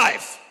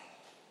 5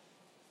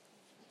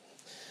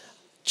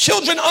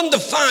 Children under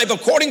 5,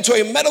 according to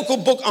a medical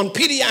book on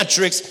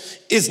pediatrics,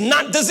 is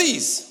not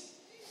disease.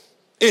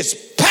 It's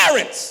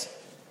parents.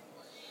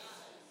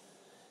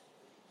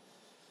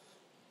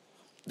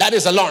 That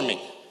is alarming.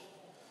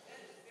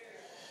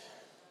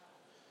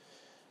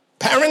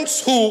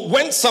 Parents who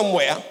went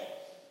somewhere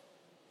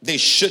they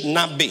should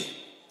not be.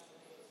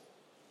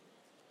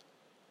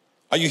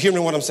 Are you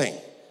hearing what I'm saying?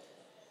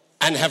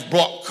 And have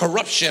brought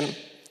corruption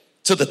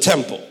to the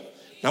temple.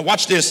 Now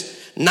watch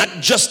this, not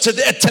just to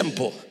their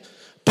temple,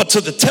 but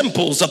to the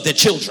temples of their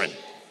children.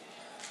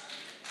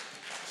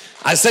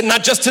 I said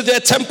not just to their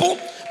temple,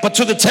 but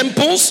to the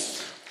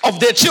temples of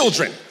their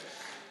children.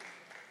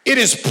 It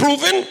is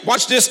proven,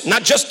 watch this,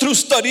 not just through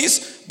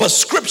studies, but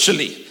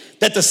scripturally,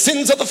 that the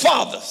sins of the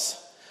fathers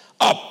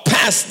are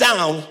passed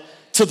down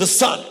to the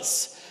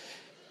sons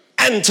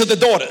and to the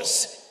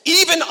daughters,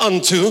 even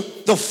unto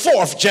the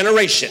 4th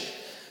generation.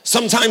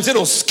 Sometimes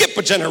it'll skip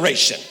a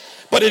generation,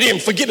 but it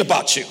didn't forget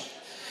about you.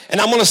 And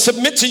I'm going to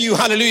submit to you,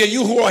 hallelujah,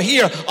 you who are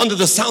here under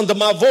the sound of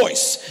my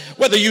voice,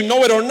 whether you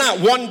know it or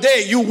not, one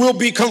day you will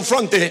be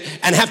confronted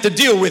and have to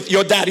deal with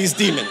your daddy's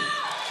demon.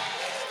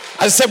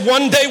 I said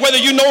one day, whether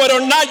you know it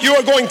or not, you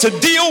are going to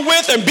deal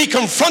with and be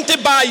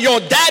confronted by your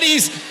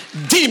daddy's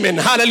demon,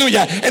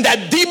 hallelujah. And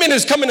that demon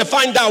is coming to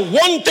find out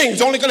one thing.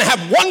 It's only going to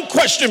have one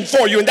question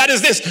for you, and that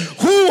is this: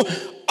 who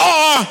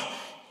are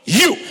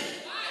you?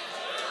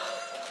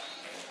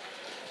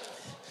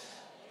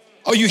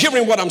 Are you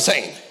hearing what I'm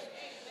saying?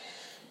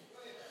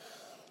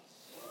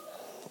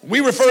 We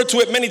refer to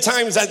it many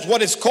times as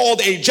what is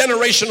called a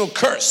generational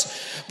curse.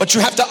 But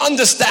you have to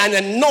understand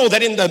and know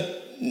that in the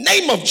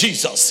name of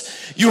Jesus,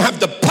 you have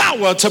the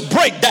power to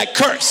break that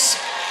curse.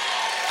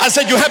 I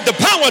said you have the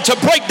power to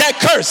break that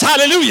curse.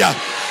 Hallelujah.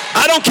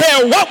 I don't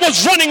care what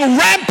was running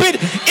rampant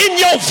in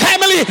your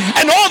family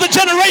and all the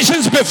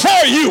generations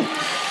before you.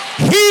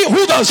 He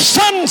who the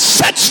Son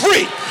sets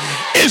free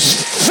is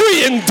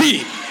free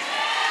indeed.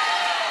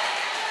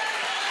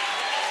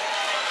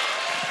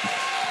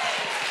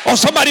 Oh,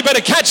 somebody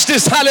better catch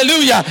this,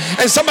 hallelujah.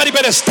 And somebody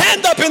better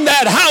stand up in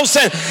that house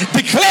and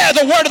declare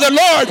the word of the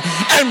Lord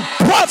and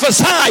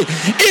prophesy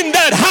in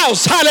that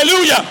house,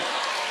 hallelujah.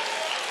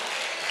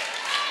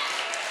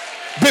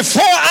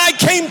 Before I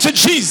came to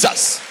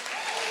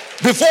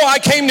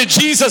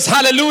Jesus,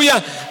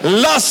 hallelujah,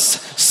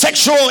 lust,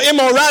 sexual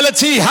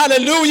immorality,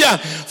 hallelujah,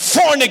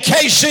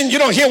 fornication, you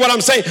don't hear what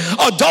I'm saying,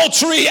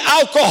 adultery,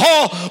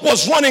 alcohol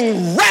was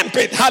running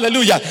rampant,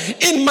 hallelujah,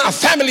 in my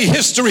family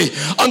history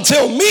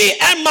until me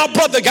and my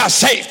brother got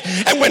saved.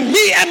 And when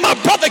me and my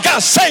brother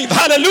got saved,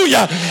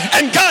 hallelujah,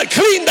 and God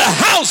cleaned the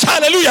house,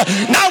 hallelujah,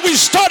 now we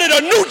started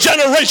a new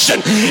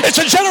generation. It's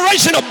a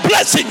generation of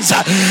blessings.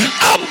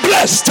 I'm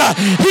blessed.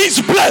 He's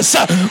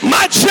blessed.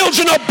 My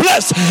children are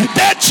blessed.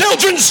 Their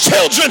children's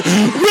children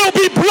will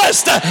be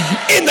blessed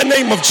in the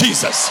name of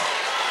Jesus.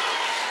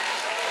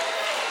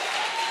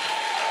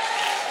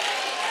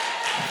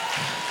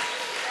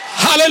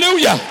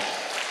 Hallelujah.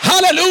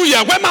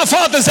 Hallelujah. Where my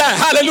father's at?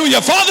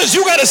 Hallelujah. Fathers,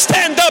 you got to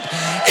stand up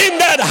in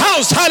that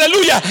house.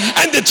 Hallelujah.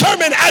 And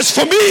determine, as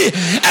for me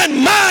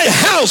and my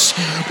house,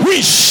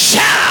 we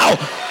shall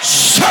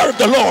serve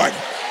the Lord.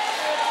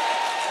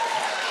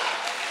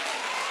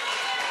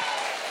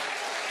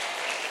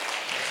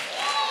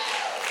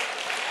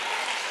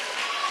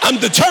 I'm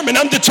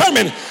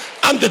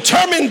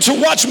determined to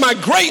watch my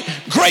great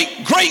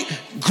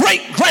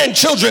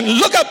grandchildren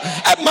look up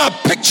at my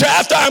picture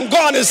after I'm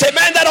gone and say,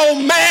 man, that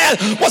old man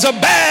was a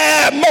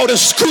bad motor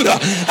scooter.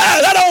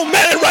 That old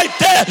man right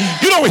there,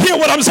 you don't hear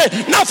what I'm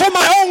saying. Not for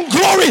my own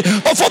glory,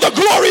 but for the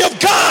glory of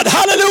God.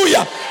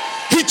 Hallelujah.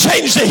 He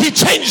changed it. He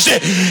changed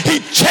it.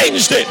 He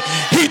changed it.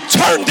 He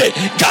turned it.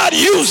 God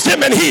used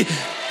him and he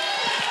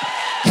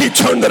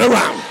turned it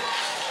around.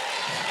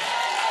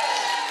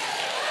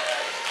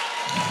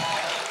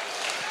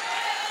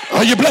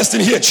 Are you blessed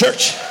in here,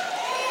 church?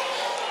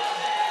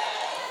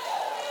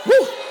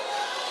 Woo.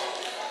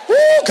 Woo,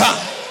 God.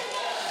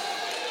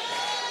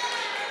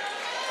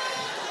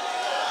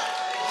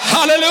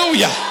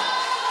 Hallelujah.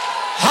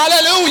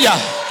 Hallelujah.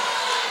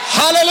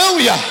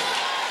 Hallelujah.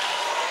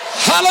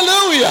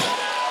 Hallelujah.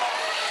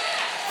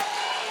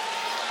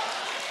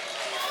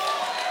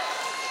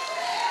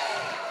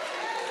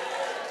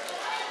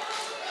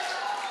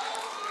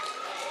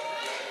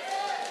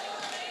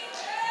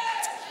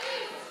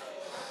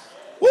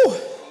 Woo.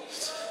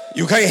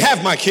 You can't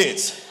have my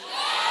kids.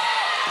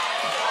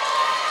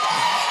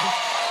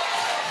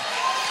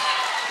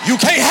 You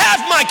can't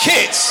have my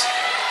kids.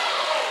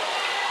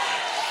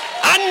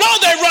 I know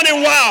they're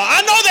running wild.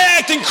 I know they're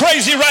acting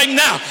crazy right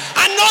now.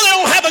 I know they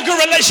don't have a good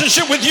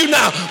relationship with you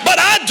now,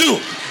 but I do.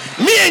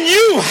 Me and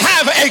you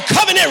have a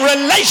covenant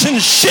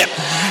relationship,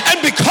 and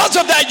because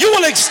of that, you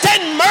will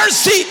extend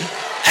mercy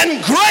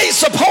and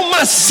grace upon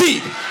my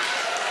seed.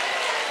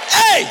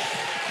 Hey,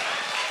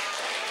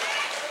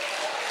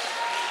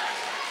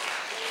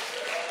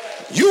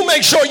 you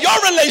make sure your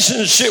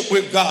relationship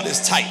with God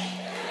is tight.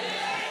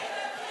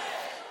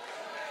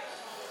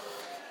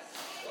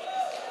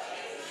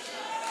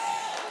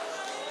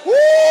 Woo!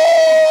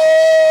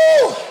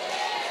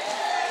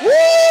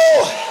 Woo!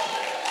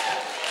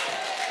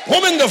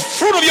 Woman, the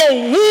fruit of your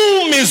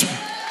womb is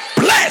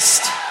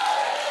blessed.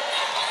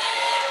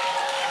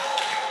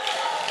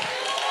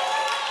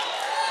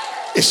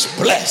 It's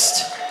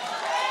blessed.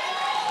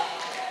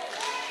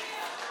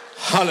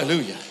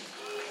 Hallelujah.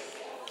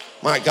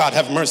 My God,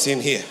 have mercy in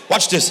here.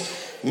 Watch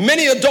this.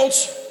 Many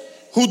adults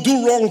who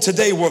do wrong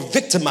today were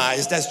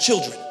victimized as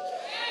children.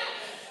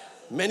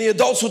 Many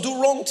adults who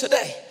do wrong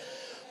today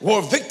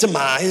were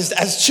victimized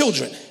as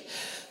children.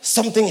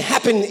 Something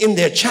happened in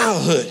their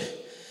childhood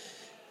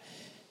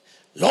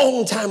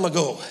long time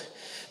ago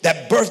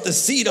that birthed the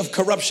seed of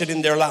corruption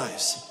in their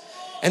lives.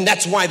 And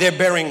that's why they're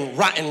bearing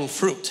rotten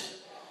fruit.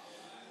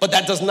 But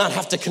that does not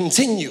have to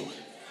continue.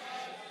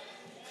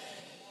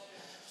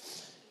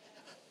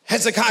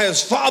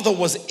 Hezekiah's father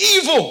was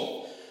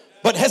evil,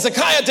 but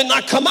Hezekiah did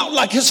not come out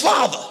like his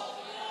father.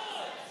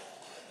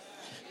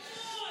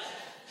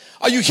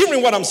 Are you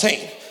hearing what I'm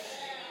saying?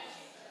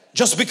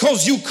 Just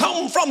because you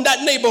come from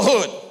that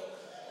neighborhood,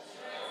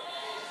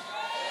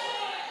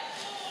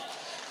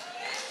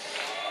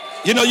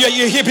 you know,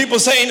 you hear people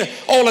saying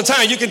all the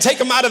time, you can take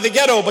them out of the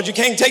ghetto, but you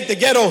can't take the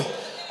ghetto.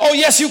 Oh,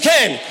 yes, you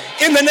can.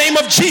 In the name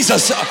of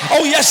Jesus.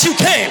 Oh, yes, you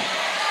can.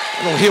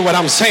 You don't hear what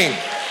I'm saying.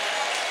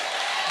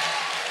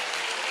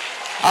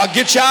 I'll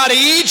get you out of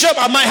Egypt.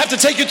 I might have to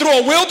take you through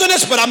a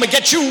wilderness, but I'm going to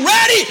get you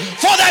ready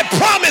for that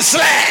promised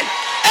land.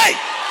 Hey.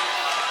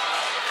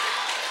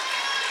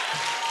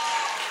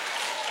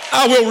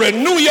 I will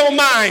renew your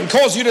mind,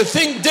 cause you to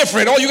think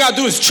different. All you got to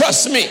do is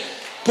trust me.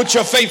 Put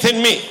your faith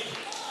in me.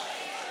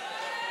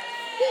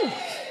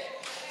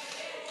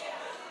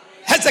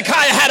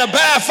 Hezekiah had a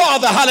bad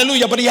father,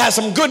 hallelujah, but he had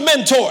some good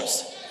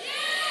mentors.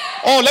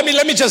 Oh, let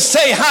me just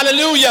say,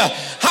 hallelujah,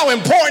 how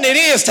important it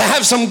is to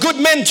have some good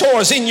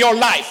mentors in your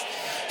life.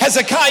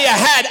 Hezekiah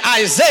had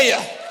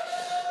Isaiah,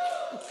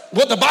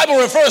 what the Bible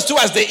refers to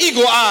as the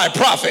eagle-eyed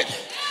prophet.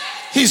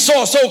 He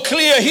saw so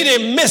clear, he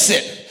didn't miss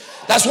it.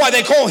 That's why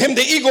they call him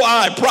the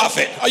eagle-eyed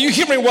prophet. Are you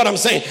hearing what I'm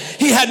saying?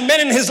 He had men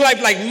in his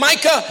life like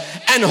Micah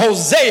and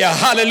Hosea,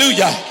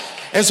 hallelujah.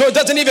 And so it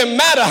doesn't even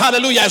matter,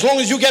 hallelujah, as long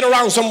as you get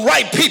around some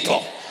right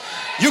people.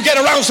 You get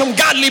around some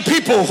godly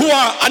people who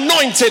are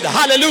anointed,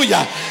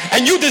 hallelujah.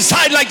 And you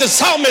decide like the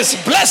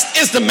psalmist, blessed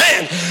is the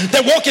man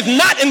that walketh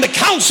not in the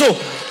counsel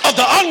of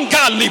the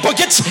ungodly, but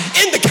gets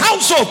in the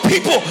counsel of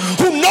people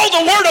who know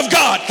the word of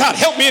God. God,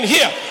 help me in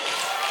here.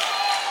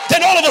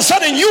 Then all of a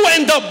sudden you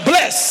end up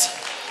blessed.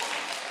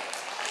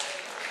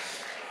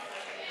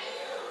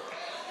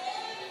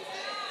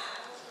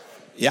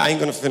 Yeah, I ain't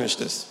gonna finish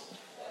this.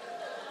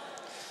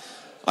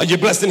 Are you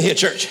blessed in here,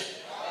 church?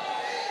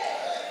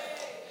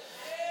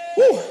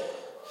 Woo.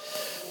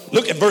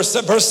 Look at verse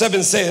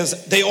 7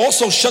 says, they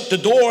also shut the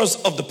doors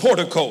of the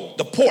portico,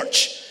 the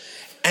porch,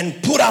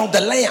 and put out the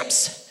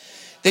lamps.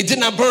 They did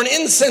not burn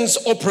incense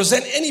or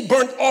present any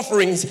burnt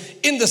offerings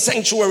in the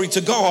sanctuary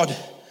to God,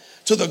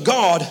 to the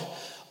God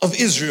of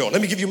Israel.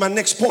 Let me give you my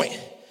next point.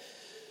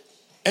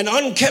 An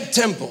unkept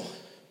temple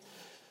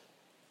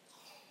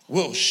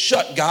will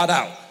shut God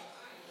out.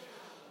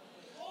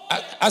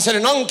 I said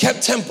an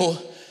unkept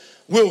temple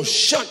will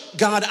shut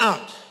God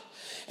out.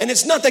 And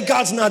it's not that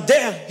God's not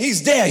there.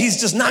 He's there. He's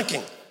just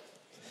knocking.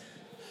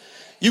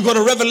 You go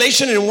to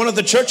Revelation in one of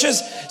the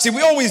churches. See,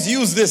 we always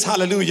use this,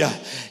 hallelujah.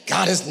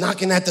 God is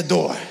knocking at the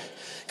door.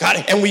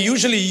 God, and we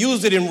usually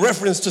use it in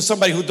reference to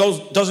somebody who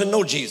doesn't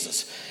know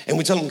Jesus. And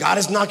we tell them, God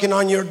is knocking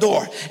on your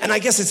door. And I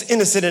guess it's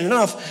innocent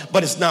enough,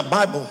 but it's not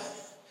Bible.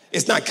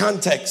 It's not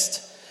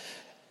context.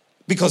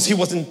 Because he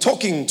wasn't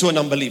talking to an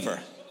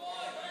unbeliever.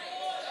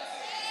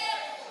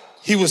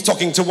 He was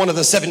talking to one of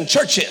the 7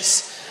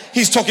 churches.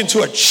 He's talking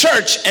to a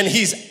church and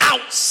he's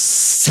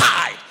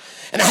outside.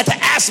 And I had to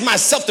ask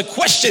myself the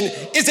question,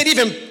 is it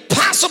even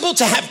possible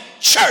to have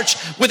church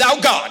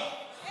without God?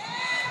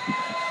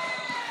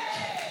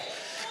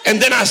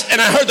 And then I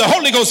heard the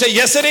Holy Ghost say,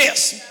 yes, it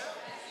is.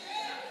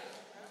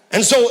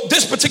 And so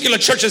this particular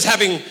church is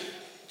having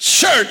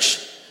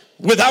church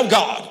without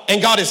God.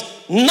 And God is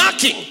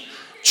knocking,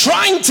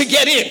 trying to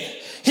get in.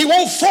 He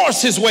won't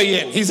force his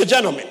way in. He's a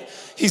gentleman.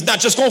 He's not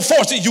just going to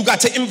force it. You got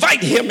to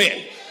invite him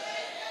in.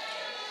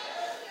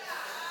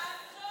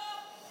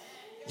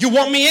 You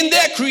want me in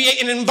there?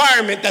 Create an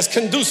environment that's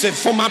conducive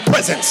for my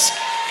presence.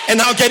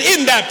 And I'll get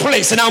in that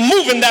place, and I'll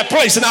move in that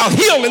place, and I'll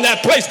heal in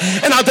that place,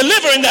 and I'll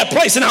deliver in that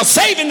place, and I'll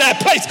save in that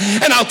place,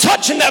 and I'll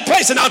touch in that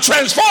place, and I'll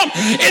transform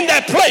in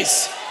that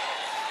place.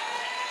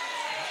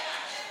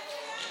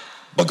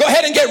 But go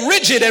ahead and get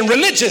rigid and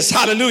religious,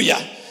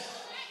 hallelujah,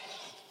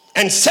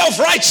 and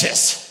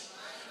self-righteous.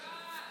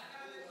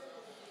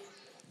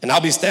 And I'll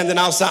be standing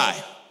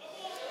outside,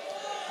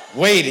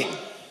 waiting,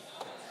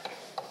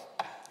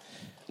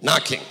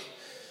 knocking.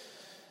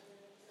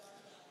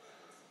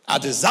 I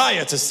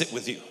desire to sit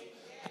with you.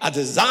 I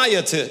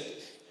desire to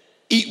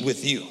eat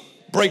with you,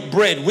 break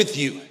bread with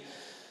you.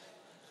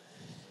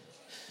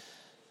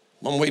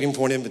 I'm waiting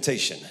for an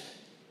invitation.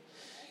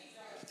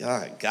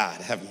 Oh,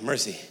 God, have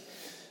mercy.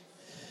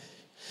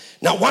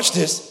 Now watch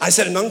this. I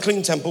said an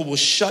unclean temple will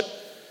shut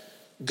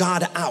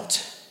God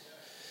out.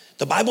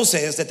 The Bible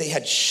says that they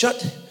had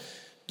shut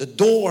the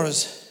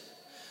doors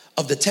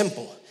of the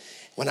temple.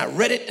 When I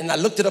read it and I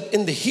looked it up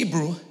in the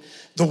Hebrew,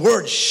 the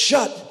word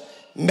shut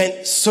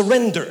meant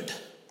surrendered.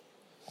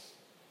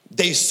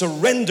 They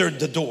surrendered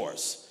the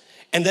doors.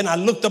 And then I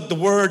looked up the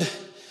word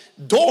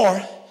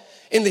door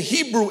in the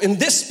Hebrew in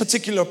this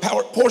particular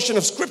portion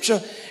of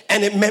scripture,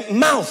 and it meant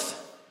mouth.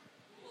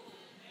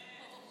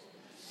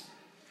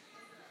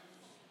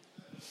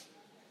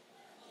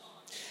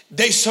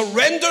 They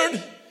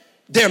surrendered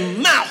their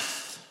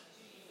mouth.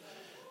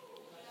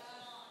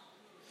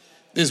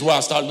 This is where I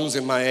start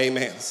losing my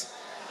amens.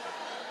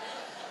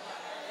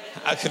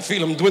 I can feel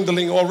them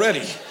dwindling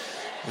already.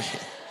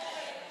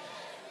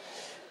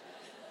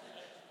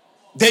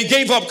 They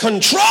gave up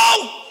control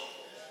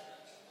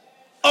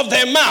of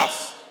their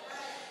mouth.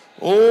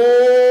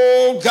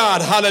 Oh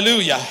God,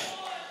 hallelujah.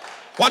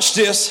 Watch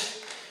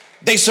this.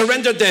 They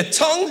surrendered their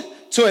tongue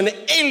to an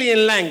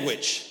alien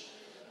language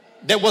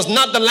that was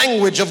not the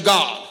language of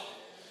God.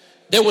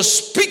 They were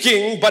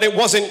speaking, but it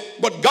wasn't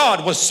what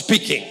God was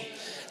speaking.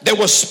 They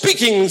were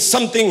speaking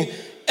something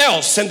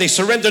else, and they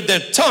surrendered their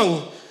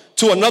tongue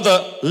to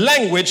another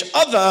language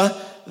other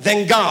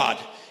than God.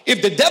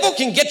 If the devil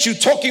can get you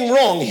talking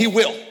wrong, he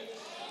will.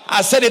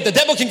 I said if the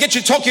devil can get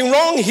you talking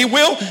wrong, he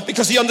will,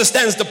 because he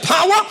understands the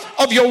power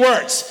of your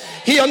words.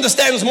 He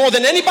understands more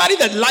than anybody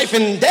that life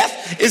and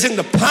death is in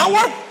the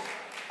power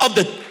of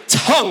the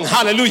tongue.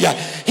 Hallelujah.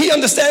 He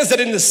understands that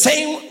in the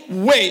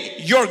same way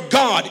your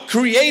God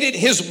created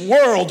his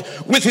world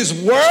with his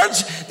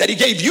words, that he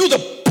gave you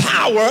the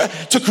power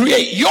to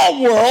create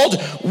your world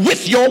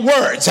with your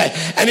words.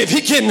 And if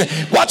he can,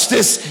 watch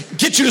this,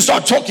 get you to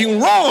start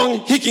talking wrong,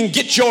 he can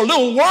get your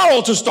little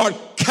world to start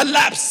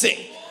collapsing.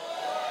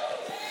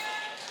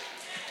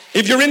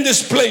 If you're in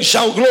this place,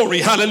 shout glory,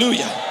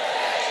 hallelujah.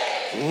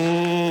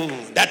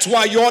 That's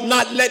why you ought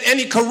not let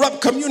any corrupt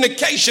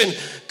communication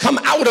come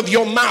out of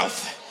your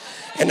mouth.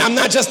 And I'm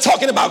not just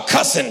talking about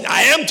cussing.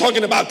 I am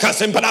talking about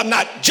cussing, but I'm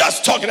not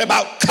just talking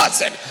about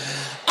cussing.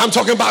 I'm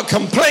talking about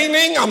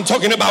complaining. I'm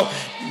talking about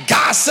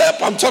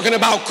gossip. I'm talking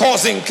about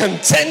causing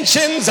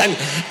contentions and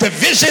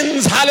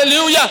divisions.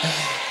 Hallelujah.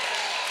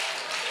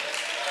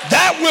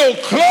 That will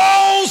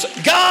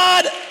close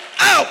God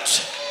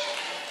out.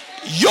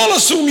 You'll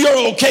assume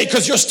you're okay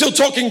because you're still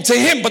talking to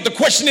him, but the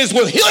question is,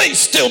 will he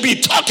still be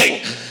talking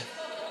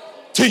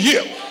to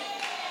you?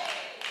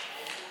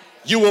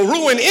 You will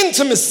ruin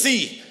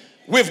intimacy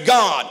with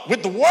God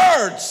with the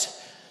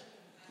words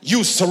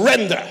you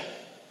surrender.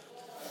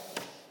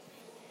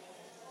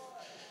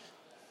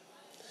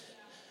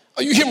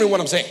 Are you hearing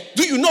what I'm saying?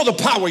 Do you know the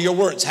power your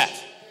words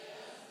have?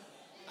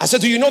 I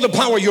said, do you know the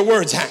power your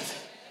words have?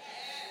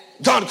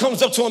 God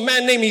comes up to a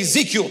man named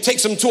Ezekiel,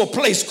 takes him to a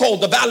place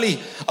called the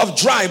Valley of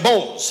Dry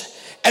Bones.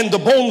 And the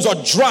bones are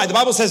dry. The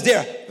Bible says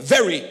they're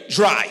very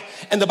dry.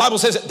 And the Bible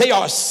says they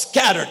are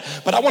scattered.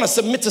 But I want to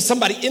submit to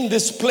somebody in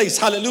this place,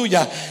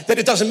 hallelujah, that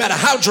it doesn't matter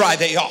how dry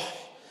they are.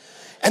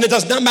 And it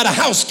does not matter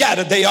how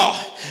scattered they are.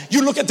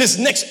 You look at this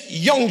next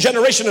young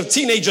generation of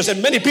teenagers,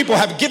 and many people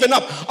have given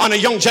up on a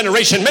young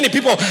generation. Many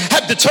people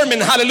have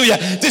determined, hallelujah,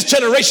 this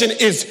generation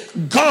is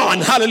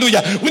gone,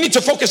 hallelujah. We need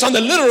to focus on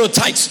the literal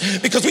types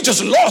because we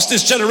just lost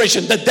this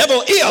generation. The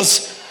devil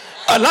is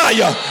a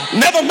liar.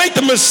 Never make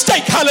the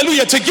mistake,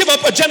 hallelujah, to give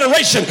up a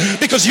generation,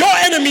 because your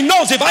enemy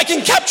knows if I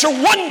can capture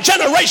one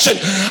generation,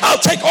 I'll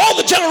take all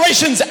the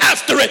generations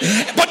after it.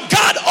 But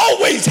God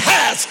always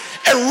has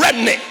a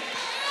remnant.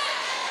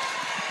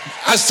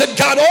 I said,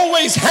 God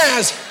always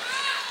has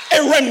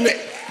a remnant.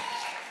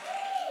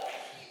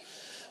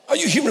 Are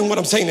you hearing what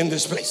I'm saying in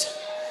this place?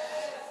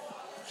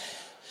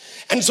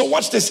 And so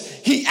watch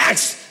this. He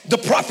asked the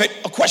prophet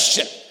a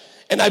question.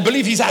 And I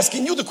believe he's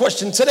asking you the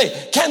question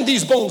today. Can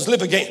these bones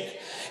live again?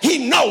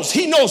 He knows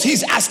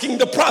he's asking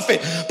the prophet.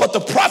 But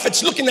the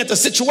prophet's looking at the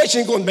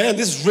situation going, man,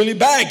 this is really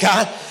bad,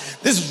 God.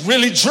 This is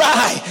really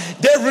dry.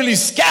 They're really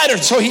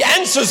scattered. So he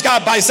answers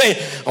God by saying,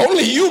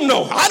 only you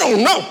know. I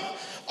don't know.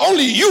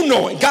 Only you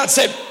know. And God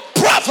said,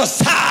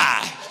 prophesy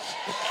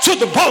to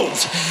the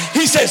bones.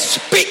 He said,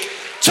 speak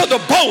to the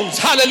bones.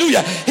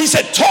 Hallelujah. He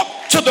said, talk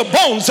to the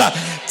bones.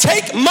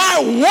 Take my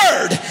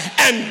word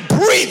and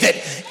breathe it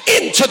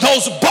into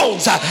those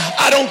bones.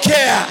 I don't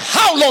care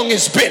how long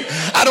it's been.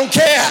 I don't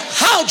care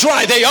how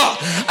dry they are.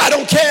 I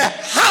don't care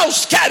how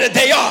scattered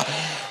they are.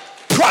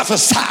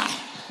 Prophesy.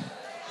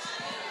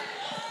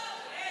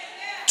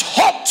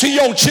 Talk to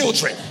your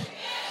children.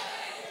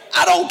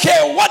 I don't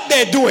care what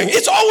they're doing.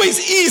 It's always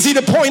easy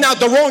to point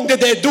out the wrong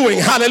that they're doing.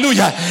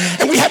 Hallelujah.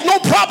 And we have no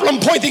problem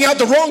pointing out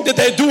the wrong that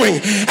they're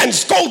doing and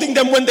scolding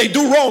them when they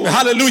do wrong.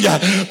 Hallelujah.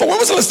 But when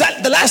was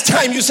the last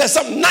time you said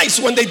something nice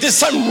when they did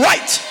something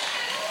right?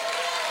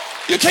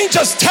 You can't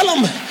just tell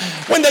them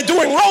when they're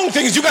doing wrong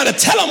things. You got to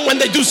tell them when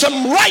they do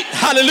something right.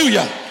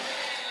 Hallelujah.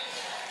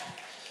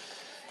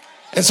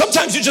 And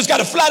sometimes you just got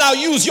to flat out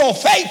use your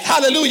faith.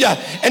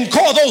 Hallelujah. And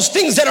call those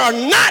things that are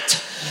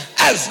not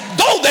as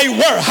though they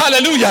were.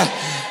 Hallelujah.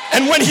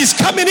 And when he's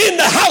coming in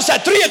the house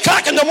at 3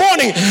 o'clock in the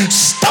morning,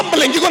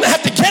 stumbling, you're going to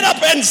have to get up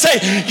and say,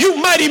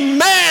 you mighty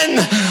man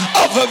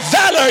of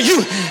valor,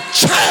 you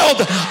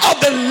child of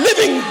the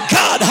living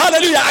God.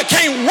 Hallelujah. I I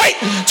can't wait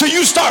till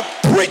you start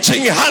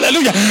preaching.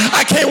 Hallelujah.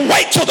 I can't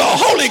wait till the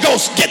Holy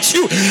Ghost gets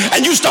you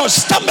and you start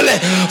stumbling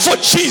for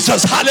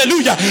Jesus.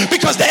 Hallelujah.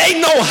 Because there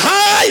ain't no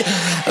high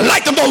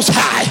like the Most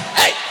High.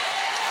 Hey.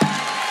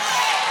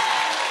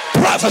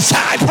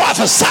 Prophesy,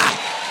 prophesy,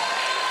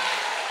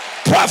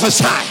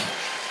 prophesy.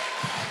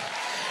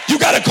 You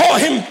got to call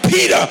him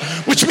Peter,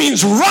 which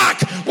means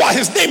rock, while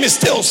his name is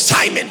still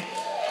Simon,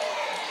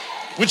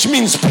 which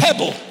means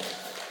pebble.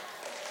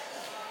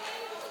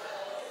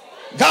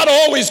 God will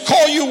always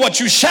call you what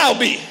you shall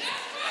be,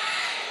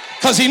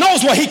 because he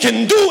knows what he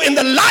can do in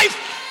the life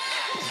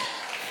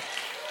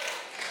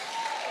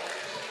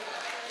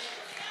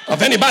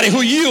of anybody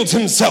who yields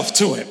himself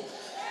to him.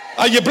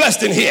 Are you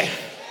blessed in here?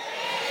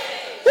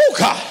 Oh,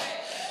 God.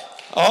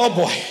 Oh,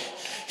 boy.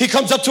 He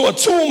comes up to a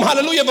tomb,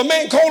 hallelujah, of a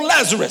man called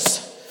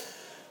Lazarus.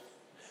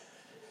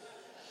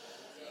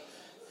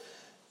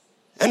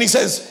 And he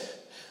says,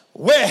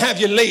 where have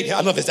you laid him?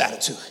 I love his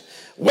attitude.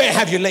 Where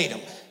have you laid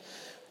him?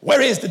 Where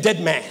is the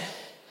dead man?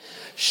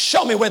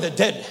 Show me where the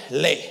dead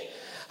lay.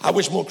 I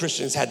wish more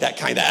Christians had that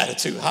kind of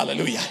attitude.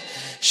 Hallelujah.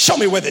 Show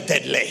me where the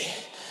dead lay.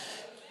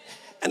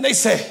 And they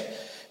say,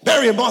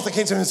 Mary and Martha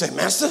came to him and said,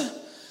 Master,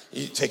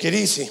 you take it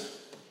easy.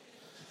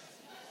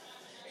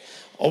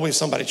 Always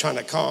somebody trying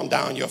to calm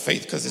down your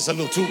faith because it's a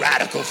little too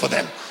radical for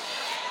them.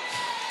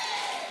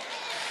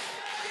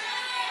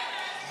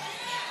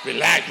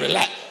 Relax,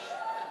 relax.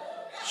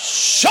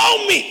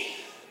 Show me.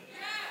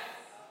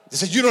 They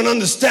said, you don't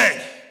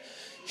understand.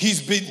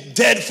 He's been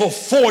dead for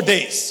 4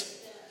 days.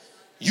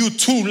 You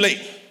too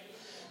late.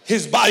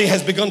 His body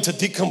has begun to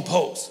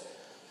decompose.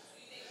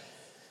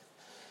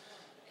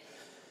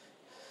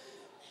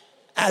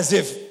 As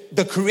if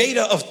the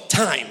creator of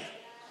time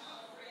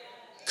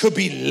could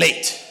be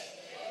late.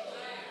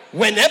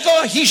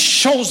 Whenever he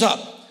shows up,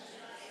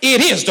 it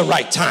is the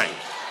right time.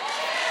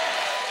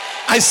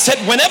 I said,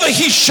 whenever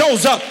he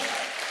shows up,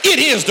 it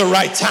is the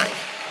right time.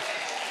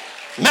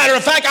 Matter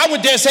of fact, I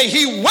would dare say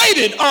he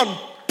waited on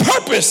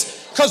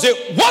purpose because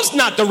it was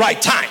not the right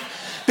time.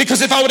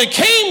 Because if I would have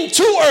came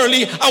too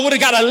early, I would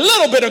have got a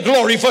little bit of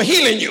glory for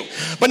healing you.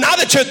 But now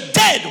that you're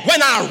dead,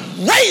 when I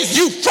raise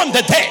you from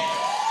the dead,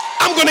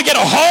 I'm going to get a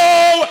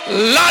whole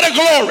lot of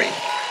glory.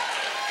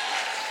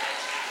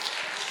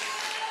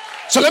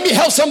 So let me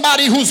help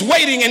somebody who's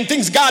waiting and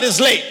thinks God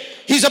is late.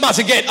 He's about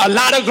to get a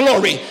lot of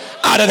glory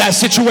out of that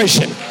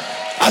situation.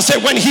 I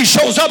said when he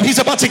shows up, he's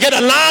about to get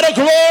a lot of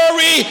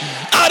glory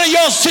out of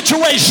your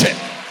situation.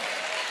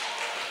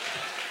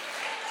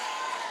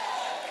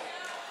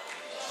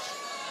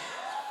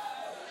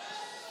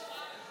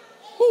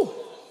 Whew.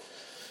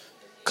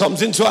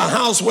 Comes into a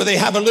house where they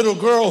have a little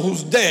girl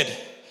who's dead.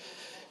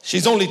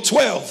 She's only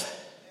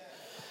 12.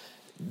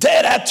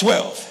 Dead at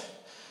 12.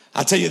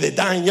 I tell you, they're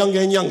dying younger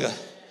and younger.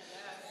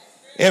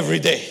 Every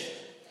day.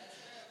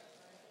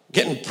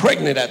 Getting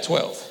pregnant at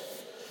 12.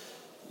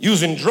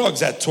 Using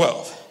drugs at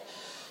 12.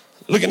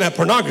 Looking at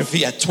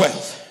pornography at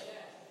 12.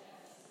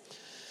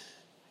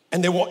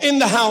 And they were in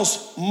the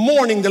house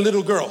mourning the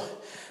little girl.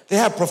 They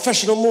had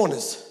professional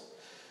mourners.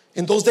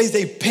 In those days,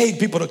 they paid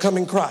people to come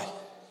and cry.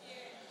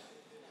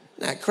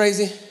 Isn't that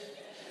crazy?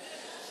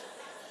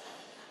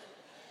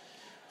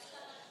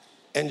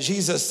 And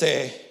Jesus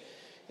said,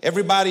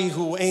 everybody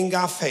who ain't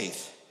got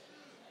faith,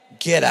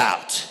 get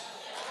out.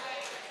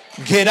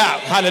 Get out.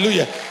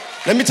 Hallelujah.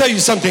 Let me tell you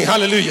something.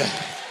 Hallelujah.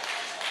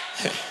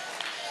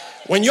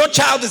 When your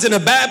child is in a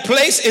bad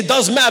place, it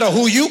doesn't matter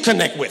who you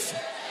connect with.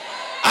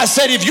 I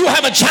said, if you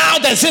have a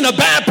child that's in a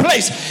bad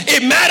place,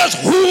 it matters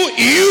who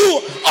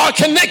you are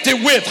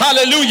connected with.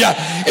 Hallelujah.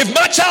 If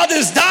my child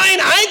is dying,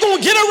 I ain't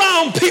going to get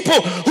around people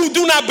who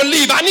do not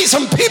believe. I need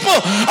some people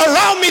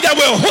around me that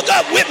will hook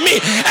up with me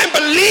and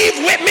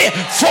believe with me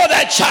for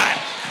that child.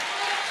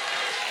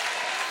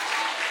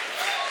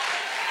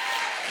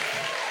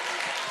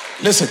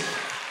 Listen.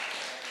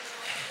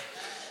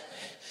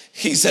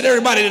 He said,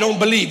 everybody that don't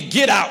believe,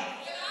 get out.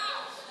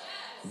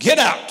 Get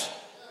out.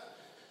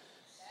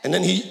 And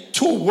then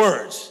two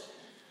words.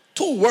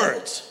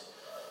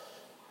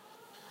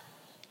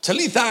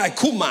 Talitha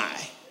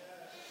kumai,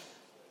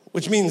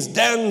 which means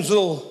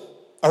damsel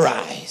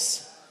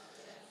arise.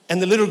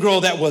 And the little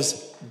girl that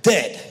was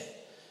dead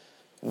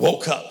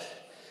woke up,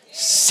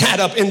 sat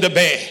up in the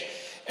bed,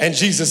 and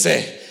Jesus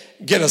said,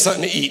 get her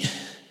something to eat.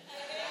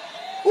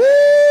 Woo!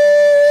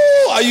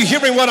 Are you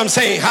hearing what I'm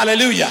saying?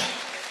 Hallelujah.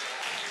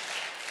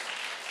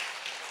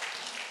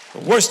 The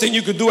worst thing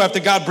you could do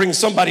after God brings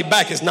somebody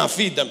back is not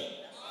feed them.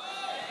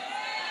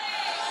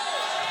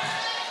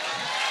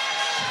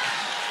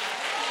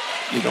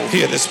 You don't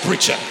hear this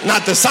preacher.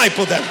 Not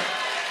disciple them.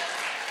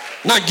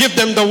 Not give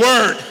them the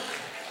word.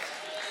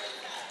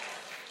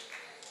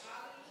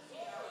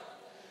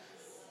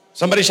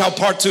 Somebody shout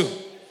part 2.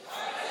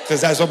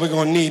 Because that's what we're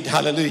going to need.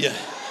 Hallelujah.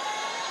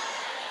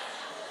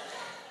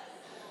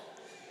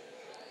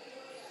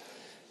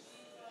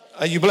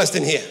 Are you blessed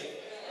in here?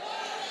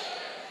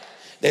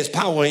 There's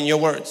power in your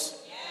words.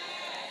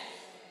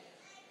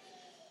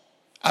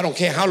 I don't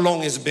care how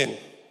long it's been.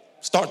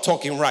 Start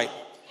talking right.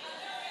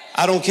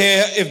 I don't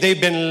care if they've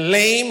been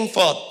lame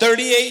for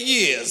 38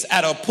 years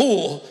at a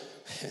pool.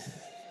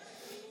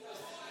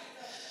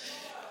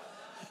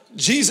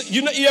 Jesus,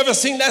 you ever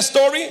seen that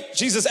story?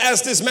 Jesus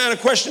asked this man a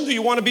question, do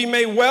you want to be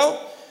made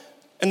well?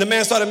 And the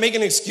man started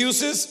making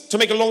excuses. To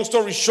make a long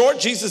story short,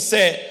 Jesus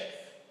said,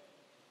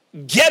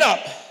 get up,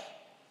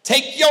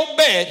 take your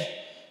bed,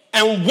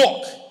 and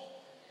walk.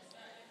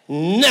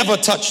 Never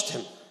touched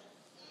him.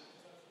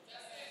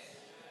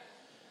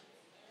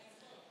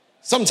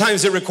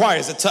 Sometimes it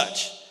requires a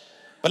touch.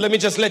 But let me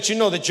just let you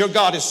know that your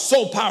God is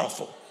so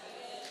powerful.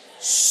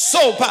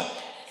 So powerful.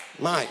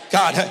 My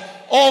God.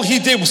 All he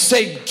did was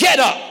say, get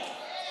up,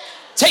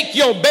 take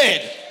your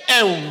bed,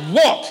 and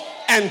walk.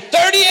 And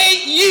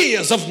 38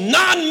 years of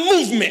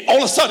non-movement all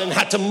of a sudden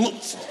had to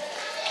move.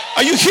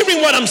 Are you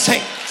hearing what I'm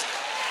saying?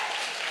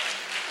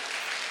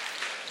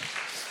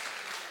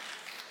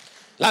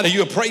 A lot of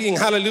you are praying,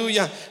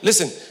 hallelujah.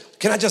 Listen,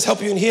 can I just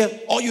help you in here?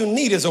 All you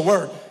need is a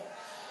word.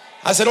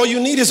 I said, all you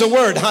need is a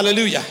word,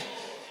 hallelujah.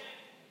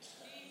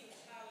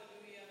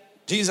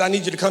 Jesus, I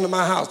need you to come to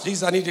my house.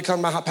 Jesus, I need you to come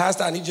to my house.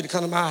 Pastor, I need you to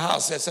come to my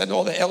house. I said,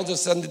 all the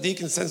elders, send the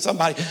deacons, send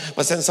somebody,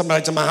 but send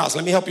somebody to my house.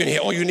 Let me help you in here.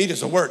 All you need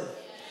is a word.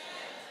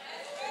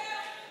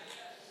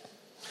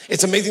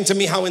 It's amazing to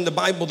me how in the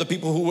Bible, the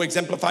people who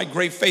exemplified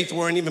great faith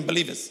weren't even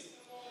believers.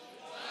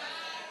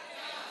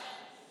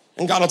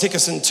 And God will take a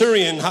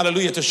centurion,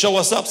 hallelujah, to show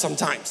us up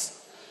sometimes.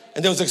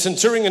 And there was a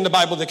centurion in the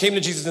Bible that came to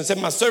Jesus and said,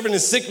 my servant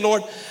is sick,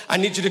 Lord. I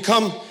need you to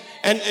come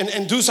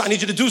and do so. I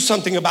need you to do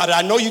something about it.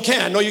 I know you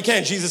can. I know you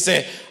can. Jesus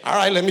said, all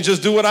right, let me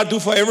just do what I do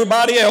for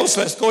everybody else.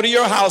 Let's go to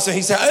your house. And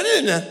he said,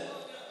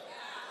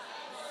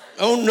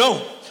 oh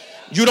no,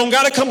 you don't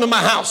got to come to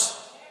my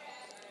house.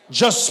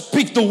 Just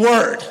speak the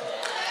word.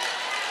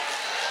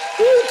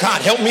 Ooh,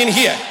 God, help me in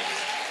here.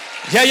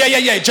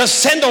 Yeah. Just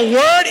send a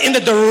word in the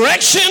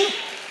direction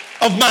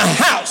of my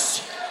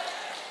house.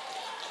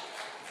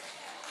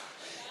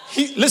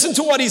 Listen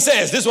to what he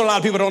says. This is what a lot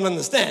of people don't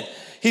understand.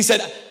 He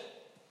said,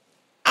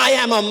 I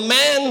am a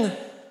man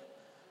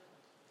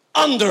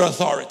under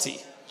authority.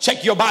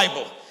 Check your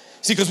Bible.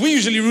 See, because we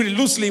usually read it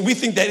loosely. We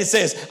think that it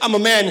says, I'm a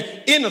man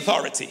in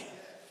authority.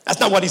 That's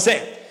not what he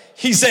said.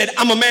 He said,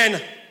 I'm a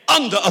man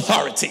under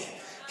authority.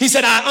 He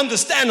said, I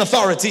understand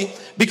authority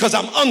because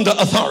I'm under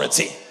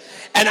authority.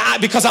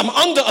 And because I'm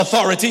under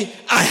authority,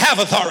 I have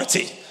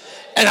authority.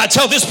 And I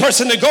tell this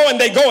person to go and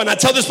they go, and I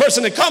tell this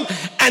person to come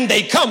and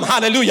they come.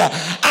 Hallelujah.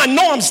 I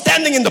know I'm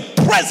standing in the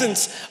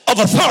presence of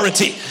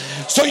authority.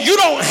 So you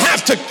don't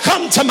have to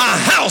come to my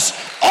house.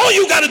 All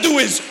you got to do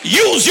is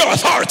use your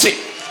authority.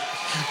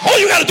 All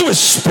you got to do is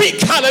speak.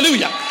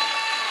 Hallelujah.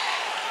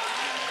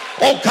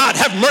 Oh God,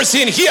 have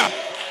mercy in here.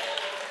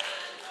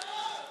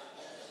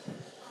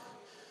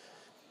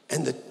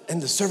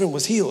 And the servant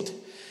was healed.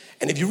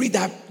 And if you read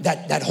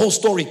that whole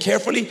story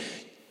carefully,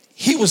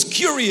 he was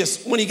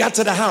curious when he got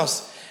to the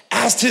house,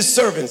 asked his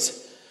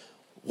servants,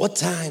 what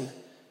time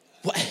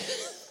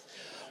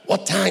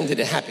did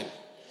it happen?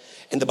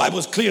 And the Bible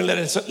is clear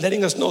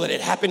letting us know that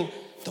it happened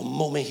the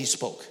moment he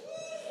spoke.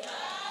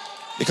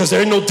 Because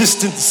there is no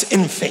distance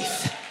in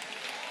faith.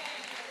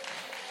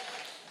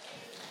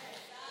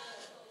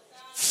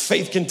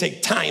 Faith can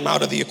take time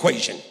out of the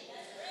equation.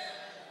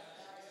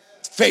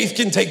 Faith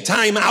can take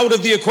time out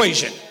of the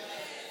equation.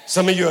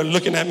 Some of you are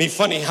looking at me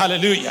funny,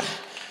 hallelujah.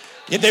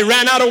 Yet they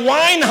ran out of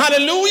wine,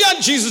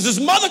 hallelujah. Jesus'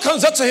 mother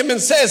comes up to him and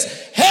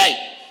says, hey,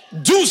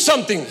 do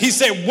something. He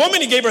said,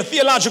 woman, he gave her a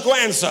theological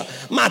answer.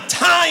 My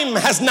time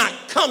has not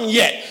come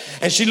yet.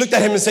 And she looked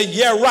at him and said,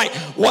 yeah, right.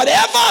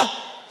 Whatever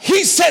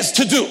he says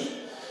to do,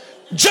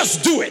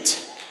 just do it.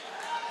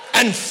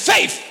 And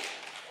faith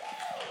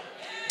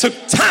took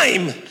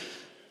time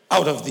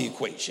out of the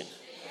equation.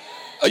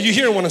 Are you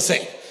hearing what I'm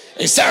saying?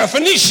 A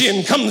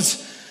Syrophoenician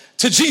comes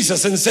to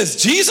Jesus and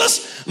says,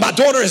 Jesus, my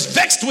daughter is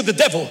vexed with the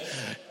devil.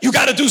 You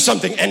got to do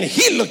something. And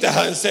he looked at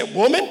her and said,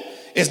 woman,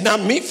 it's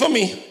not meet for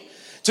me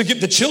to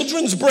give the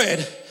children's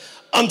bread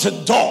unto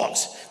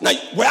dogs. Now,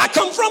 where I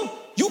come from,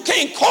 you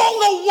can't call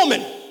no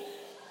woman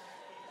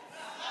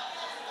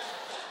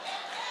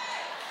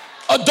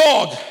a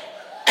dog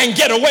and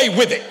get away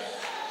with it.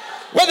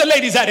 Where the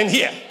ladies at in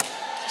here?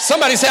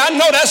 Somebody say, I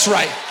know that's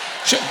right.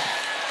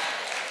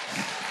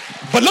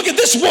 But look at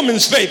this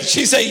woman's faith.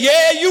 She said,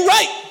 yeah, you're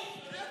right.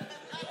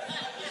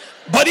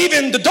 But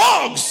even the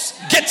dogs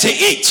get to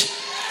eat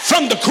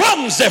from the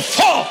crumbs that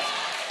fall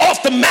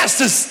off the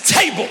master's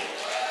table.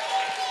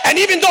 And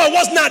even though it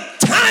was not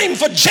time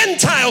for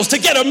Gentiles to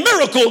get a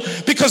miracle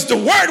because the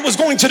word was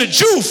going to the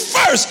Jew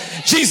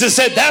first, Jesus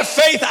said, that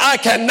faith I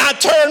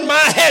cannot turn my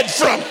head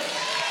from.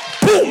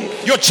 Boom,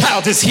 your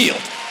child is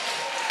healed.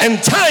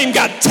 And time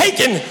got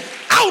taken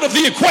out of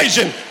the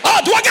equation.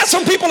 Do I got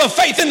some people of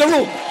faith in the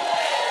room?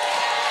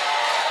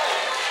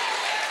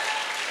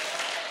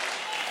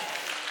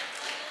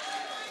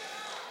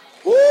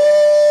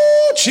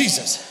 Ooh,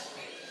 Jesus.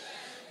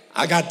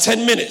 I got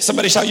 10 minutes.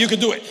 Somebody shout, you can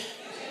do it.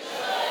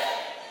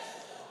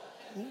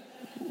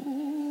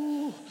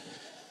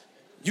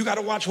 You got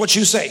to watch what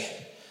you say.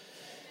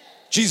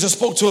 Jesus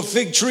spoke to a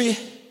fig tree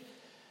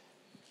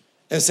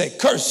and said,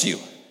 curse you.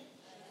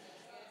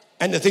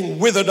 And the thing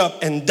withered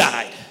up and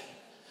died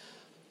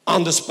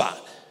on the spot.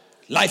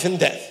 Life and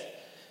death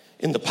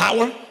in the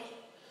power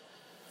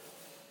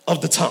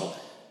of the tongue.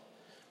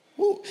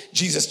 Ooh.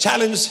 Jesus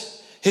challenged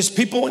his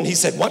people and he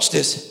said, watch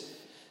this.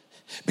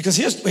 Because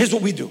here's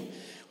what we do.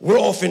 We're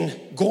often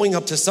going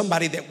up to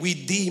somebody that we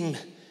deem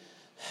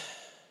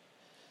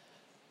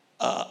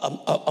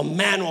a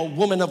man or a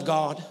woman of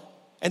God,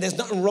 and there's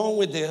nothing wrong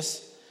with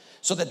this,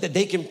 so that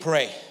they can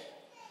pray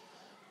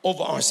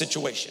over our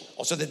situation,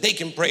 or so that they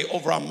can pray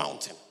over our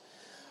mountain.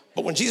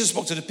 But when Jesus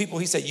spoke to the people,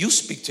 he said, you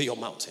speak to your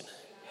mountain.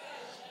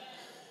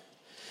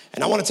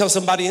 And I want to tell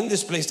somebody in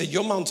this place that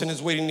your mountain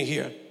is waiting to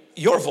hear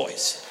your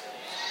voice.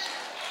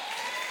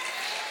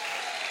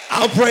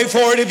 I'll pray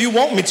for it if you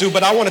want me to,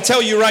 but I want to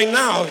tell you right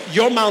now,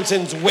 your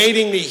mountain's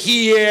waiting to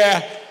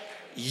hear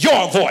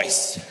your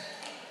voice.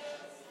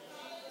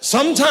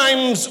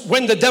 Sometimes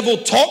when the devil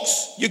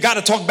talks, you got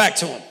to talk back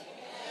to him.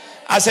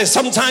 I said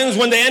sometimes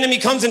when the enemy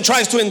comes and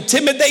tries to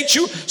intimidate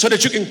you so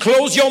that you can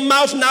close your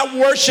mouth, not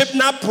worship,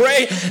 not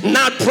pray,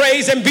 not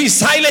praise, and be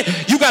silent,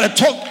 you got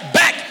to talk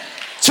back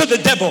to the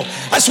devil.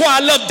 That's why I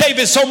love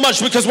David so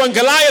much, because when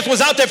Goliath was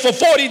out there for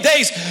 40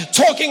 days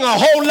talking a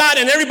whole lot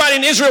and everybody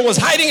in Israel was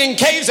hiding in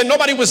caves and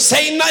nobody was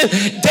saying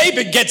nothing,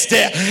 David gets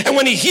there, and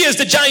when he hears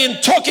the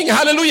giant talking,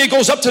 hallelujah, he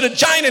goes up to the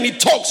giant and he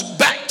talks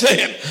back to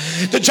him.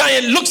 The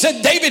giant looks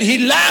at David, he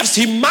laughs,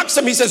 he mocks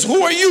him, he says,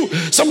 who are you?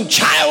 Some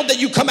child that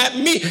you come at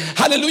me,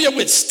 hallelujah,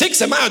 with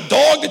sticks? Am I a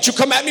dog that you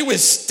come at me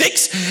with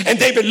sticks? And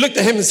David looked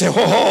at him and said,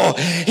 oh,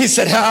 he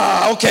said,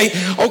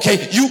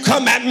 okay, you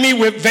come at me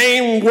with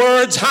vain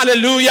words,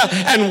 hallelujah,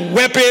 and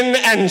weapon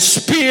and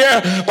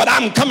spear, but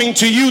I'm coming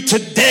to you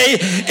today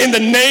in the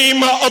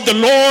name of the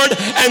Lord,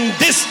 and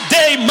this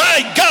day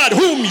my God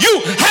whom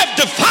you have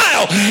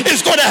defiled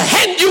is going to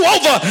hand you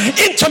over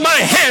into my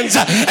hands,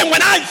 and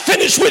when I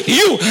finish with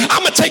you,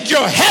 I'm going to take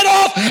your head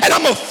off and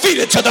I'm going to feed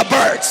it to the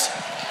birds.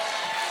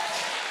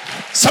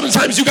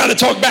 Sometimes you got to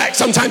talk back.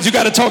 Sometimes you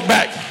got to talk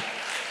back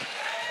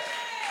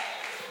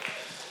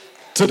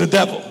to the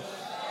devil.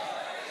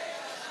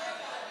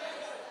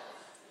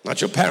 Not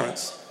your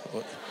parents.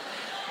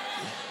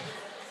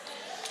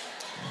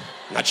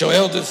 Not your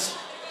elders.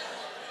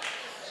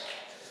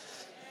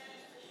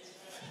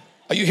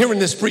 Are you hearing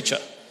this, preacher?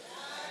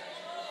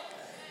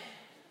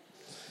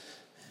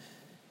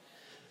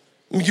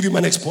 Let me give you my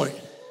next point.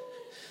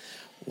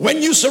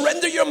 When you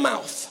surrender your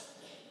mouth,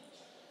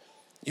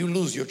 you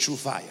lose your true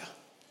fire.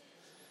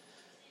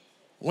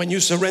 When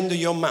you surrender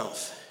your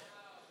mouth,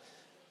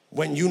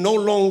 when you no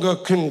longer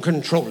can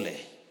control it,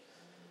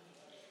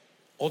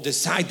 or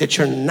decide that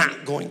you're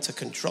not going to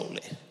control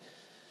it,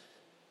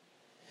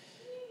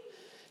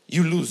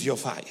 you lose your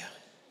fire.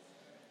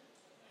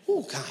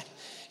 Oh, God.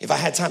 If I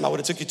had time, I would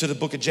have took you to the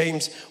book of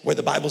James, where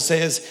the Bible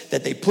says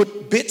that they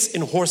put bits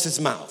in horses'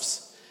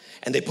 mouths.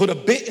 And they put a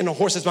bit in a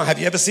horse's mouth. Have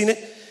you ever seen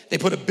it? They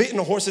put a bit in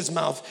a horse's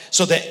mouth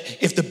so that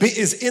if the bit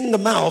is in the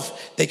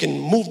mouth, they can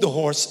move the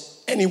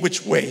horse any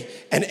which way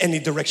and any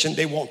direction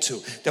they want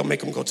to. They'll make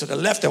them go to the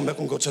left. They'll make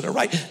them go to the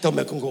right. They'll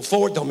make them go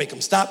forward. They'll make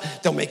them stop.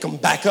 They'll make them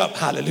back up.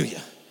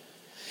 Hallelujah.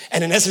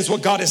 And in essence,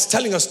 what God is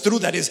telling us through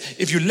that is,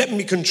 if you let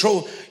me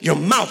control your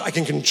mouth, I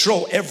can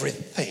control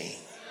everything.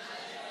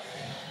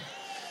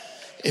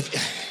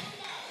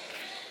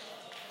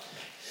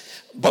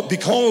 But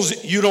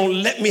because you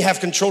don't let me have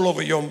control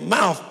over your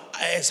mouth,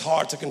 it's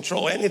hard to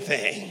control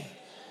anything.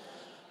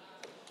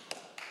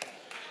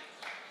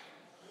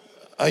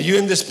 Are you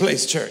in this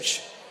place,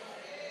 church?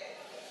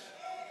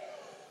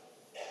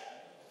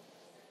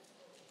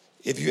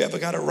 If you ever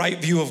got a right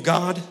view of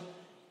God,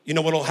 you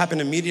know what will happen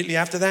immediately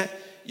after that?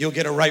 You'll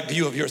get a right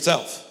view of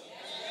yourself.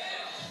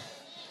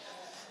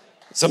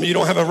 Some of you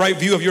don't have a right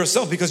view of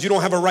yourself because you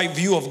don't have a right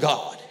view of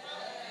God.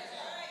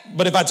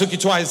 But if I took you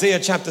to Isaiah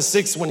chapter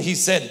 6, when he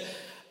said,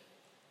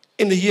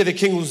 in the year that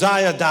King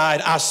Uzziah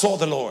died, I saw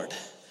the Lord,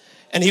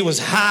 and he was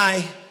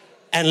high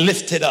and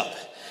lifted up,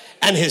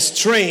 and his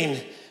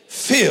train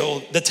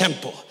filled the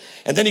temple.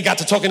 And then he got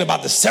to talking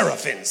about the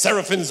seraphim.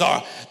 Seraphims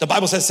are, the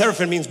Bible says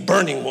seraphim means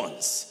burning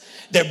ones.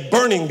 They're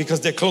burning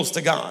because they're close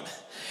to God.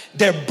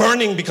 They're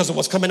burning because of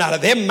what's coming out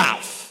of their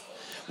mouth.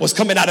 What's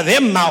coming out of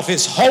their mouth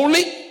is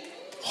holy,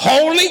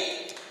 holy,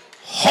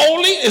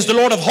 holy is the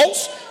Lord of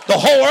hosts. The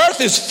whole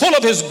earth is full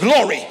of his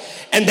glory,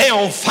 and they're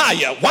on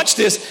fire. Watch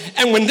this.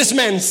 And when this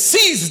man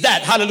sees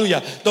that,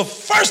 hallelujah, the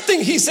first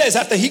thing he says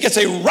after he gets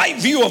a right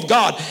view of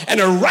God and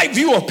a right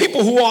view of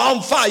people who are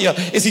on fire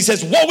is he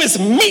says, woe is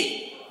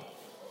me,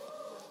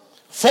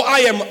 for I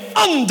am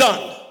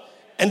undone.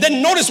 And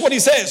then notice what he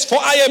says, for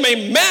I am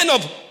a man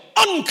of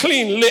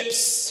unclean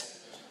lips.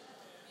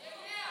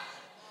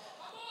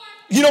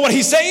 You know what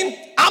he's saying?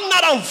 I'm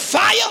not on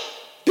fire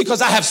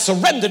because I have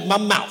surrendered my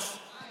mouth.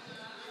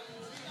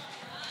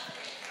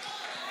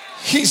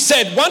 He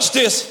said, watch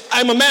this,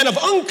 I'm a man of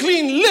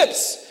unclean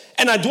lips,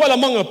 and I dwell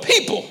among a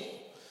people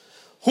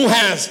who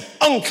has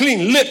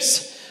unclean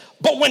lips.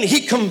 But when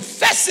he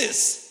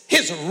confesses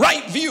his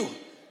right view,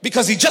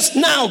 because he just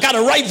now got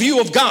a right view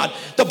of God,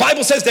 the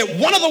Bible says that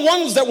one of the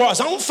ones that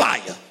was on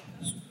fire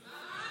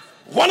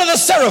one of the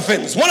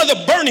seraphims, one of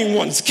the burning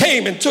ones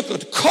came and took a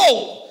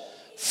coal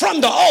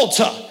from the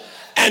altar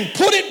and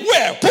put it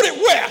where? Put it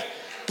where?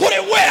 Put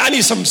it where? I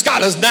need some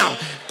scholars now.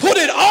 Put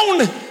it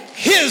on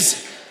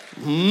his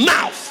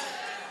mouth.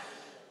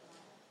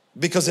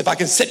 Because if I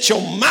can set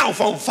your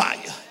mouth on fire,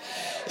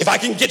 if I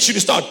can get you to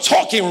start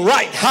talking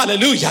right,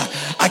 hallelujah,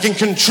 I can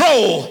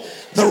control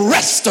the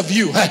rest of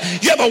you.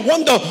 You ever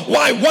wonder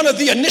why one of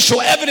the initial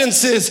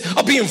evidences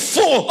of being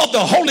full of the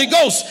Holy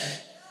Ghost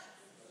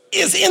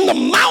is in the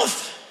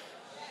mouth?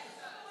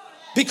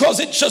 Because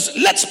it just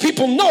lets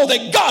people know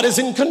that God is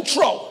in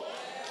control.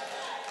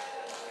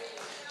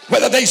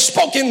 Whether they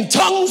spoke in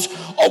tongues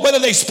or whether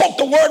they spoke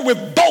the word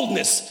with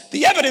boldness,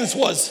 the evidence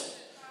was.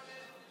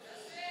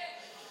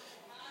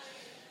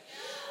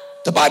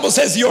 The Bible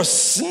says you're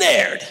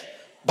snared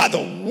by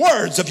the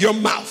words of your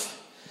mouth.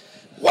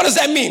 What does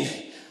that mean?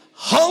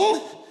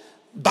 Hung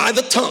by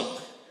the tongue.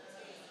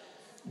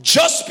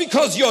 Just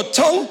because your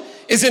tongue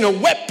is in a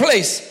wet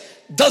place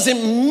doesn't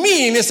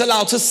mean it's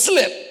allowed to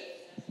slip.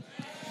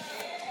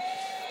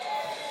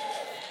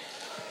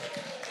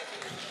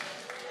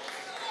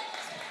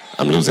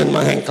 I'm losing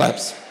my hand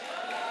claps.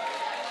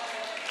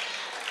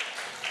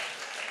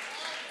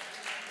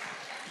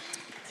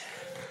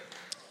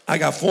 I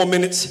got 4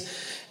 minutes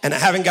and I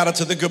haven't got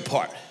to the good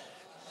part.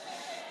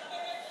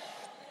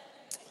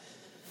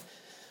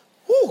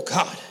 Oh,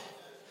 God.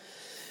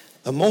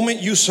 The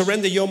moment you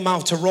surrender your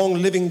mouth to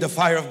wrong living, the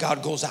fire of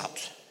God goes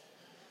out.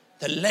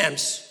 The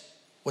lamps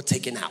were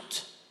taken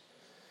out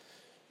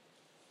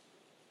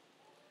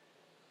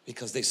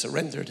because they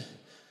surrendered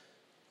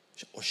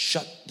or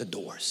shut the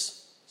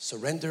doors,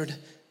 surrendered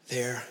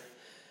their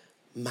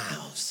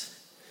mouths.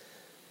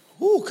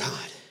 Oh,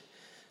 God.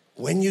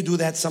 When you do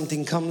that,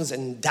 something comes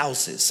and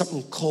douses,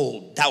 something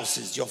cold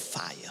douses your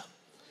fire.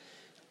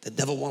 The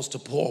devil wants to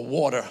pour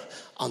water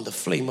on the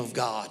flame of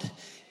God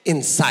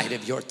inside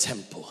of your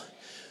temple.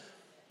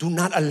 Do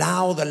not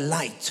allow the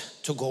light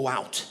to go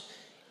out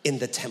in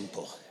the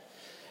temple.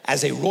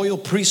 As a royal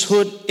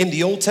priesthood in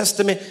the Old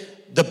Testament,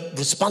 the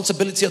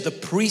responsibility of the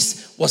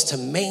priest was to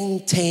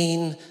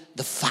maintain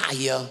the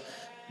fire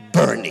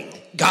burning.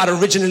 God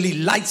originally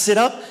lights it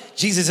up.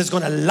 Jesus is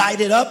going to light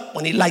it up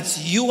when he lights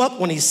you up,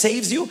 when he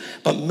saves you.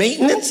 But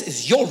maintenance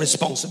is your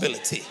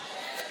responsibility.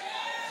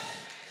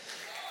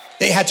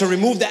 They had to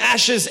remove the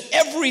ashes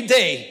every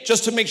day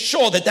just to make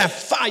sure that that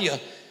fire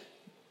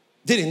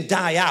didn't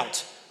die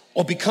out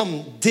or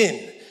become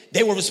dim.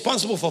 They were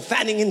responsible for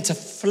fanning into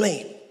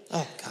flame.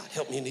 Oh, God,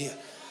 help me in here.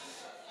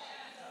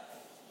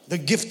 The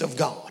gift of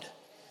God.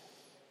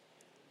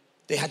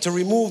 They had to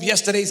remove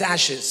yesterday's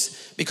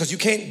ashes because you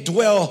can't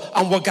dwell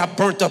on what got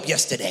burnt up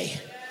yesterday.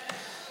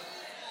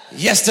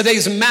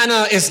 Yesterday's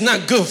manna is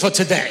not good for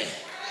today.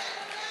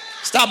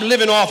 Stop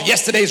living off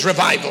yesterday's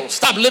revival.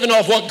 Stop living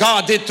off what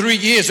God did 3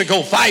 years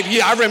ago, 5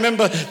 years. I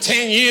remember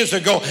 10 years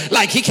ago,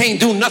 like he can't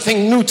do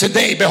nothing new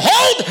today.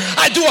 Behold,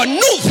 I do a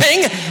new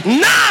thing.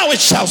 Now it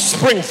shall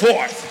spring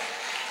forth.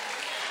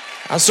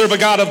 I serve a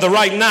God of the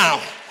right now.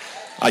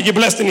 Are you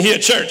blessed in here,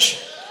 church?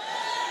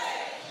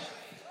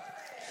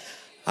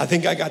 I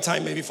think I got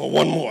time maybe for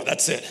one more.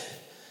 That's it.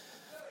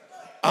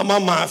 I'm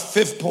on my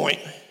 5th point,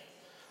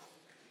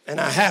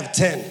 and I have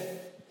 10.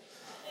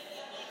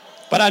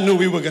 But I knew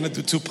we were going to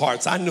do 2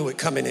 parts. I knew it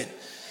coming in.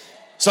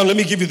 So let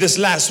me give you this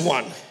last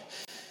one.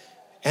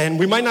 And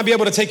we might not be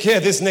able to take care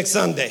of this next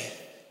Sunday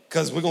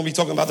because we're going to be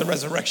talking about the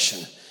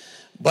resurrection.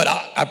 But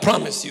I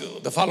promise you,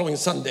 the following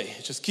Sunday,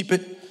 just keep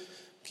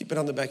it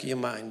on the back of your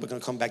mind. We're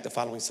going to come back the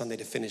following Sunday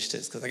to finish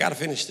this because I got to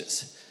finish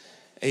this.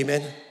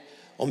 Amen.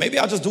 Or maybe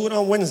I'll just do it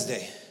on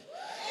Wednesday.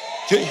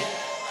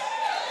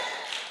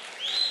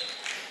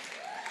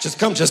 Just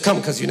come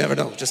because you never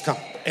know. Just come.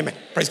 Amen.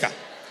 Praise God.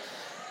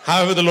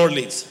 However the Lord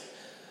leads.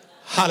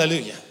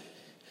 Hallelujah.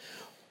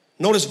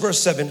 Notice verse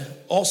 7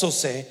 also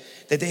say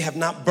that they have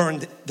not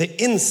burned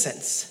the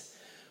incense,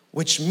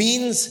 which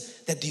means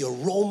that the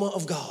aroma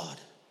of God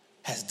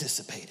has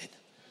dissipated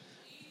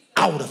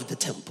out of the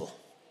temple.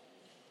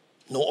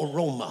 No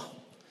aroma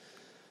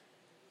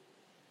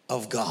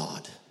of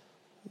God.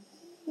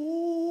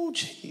 Oh,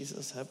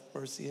 Jesus, have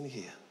mercy in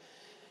here.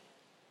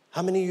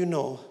 How many of you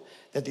know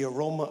that the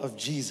aroma of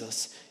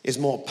Jesus is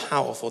more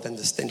powerful than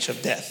the stench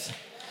of death?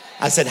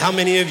 I said, how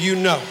many of you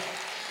know?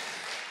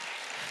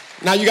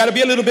 Now, you got to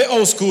be a little bit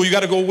old school. You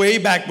got to go way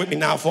back with me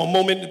now for a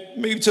moment,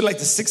 maybe to like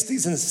the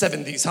 60s and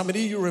 70s. How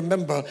many of you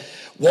remember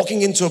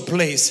walking into a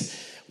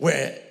place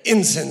where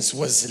incense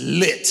was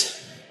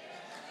lit?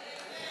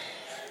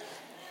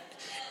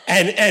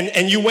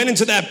 And you went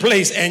into that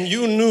place and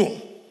you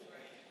knew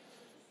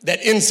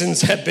that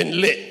incense had been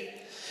lit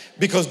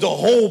because the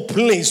whole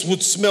place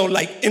would smell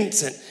like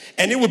incense.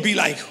 And it would be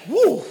like,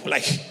 whoo,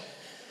 like.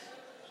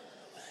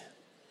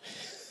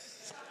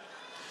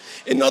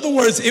 In other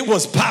words, it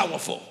was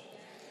powerful.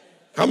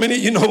 How many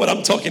of you know what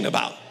I'm talking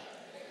about?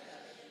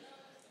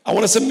 I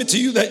want to submit to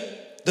you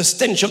that the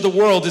stench of the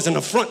world is an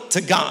affront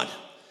to God.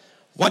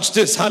 Watch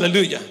this,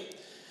 hallelujah.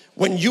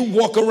 When you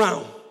walk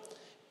around,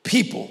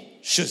 people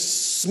should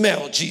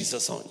smell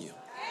Jesus on you.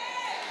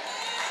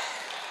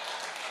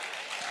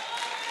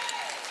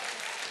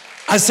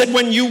 I said,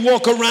 when you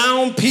walk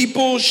around,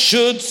 people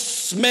should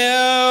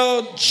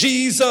smell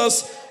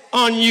Jesus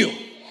on you.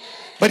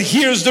 But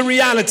here's the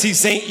reality,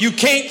 saint. You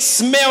can't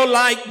smell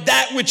like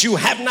that which you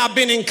have not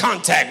been in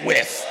contact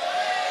with.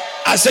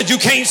 I said, you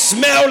can't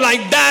smell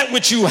like that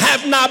which you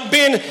have not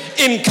been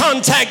in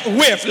contact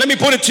with. Let me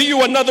put it to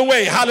you another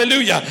way.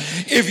 Hallelujah.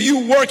 If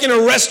you work in a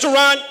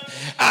restaurant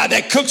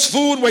that cooks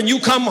food, when you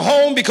come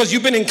home, because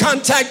you've been in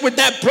contact with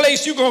that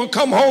place, you're going to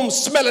come home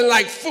smelling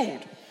like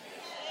food.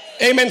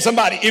 Amen,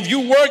 somebody. If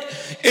you work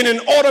in an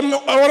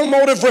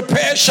automotive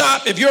repair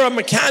shop, if you're a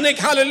mechanic,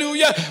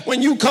 hallelujah,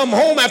 when you come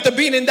home after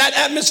being in that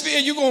atmosphere,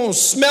 you're going to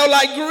smell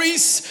like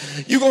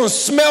grease. You're going to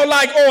smell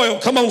like oil.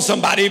 Come on,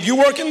 somebody. If you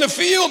work in the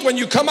field, when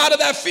you come out of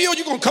that field,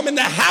 you're going to come in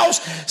the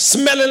house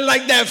smelling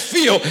like that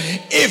field.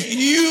 If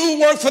you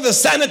work for the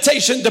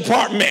sanitation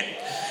department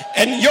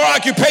and your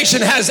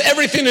occupation has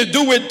everything to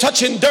do with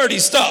touching dirty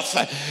stuff,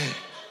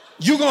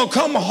 you're going to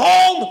come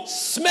home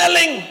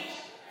smelling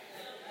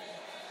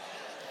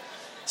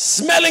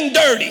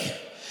dirty.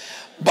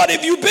 But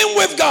if you've been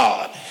with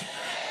God,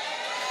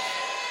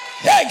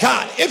 hey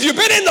God, if you've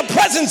been in the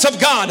presence of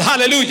God,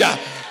 hallelujah,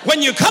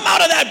 when you come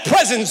out of that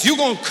presence, you're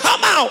going to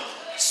come out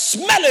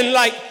smelling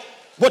like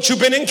what you've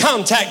been in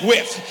contact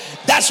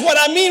with. That's what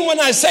I mean when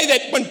I say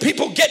that when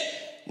people get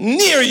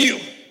near you,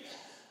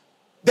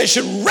 they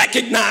should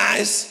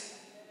recognize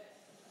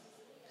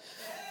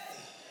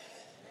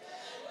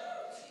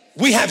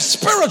we have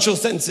spiritual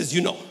senses,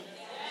 you know.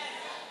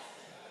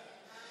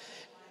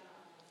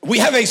 We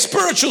have a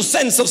spiritual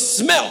sense of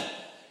smell.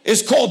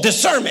 It's called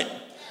discernment.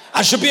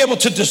 I should be able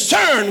to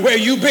discern where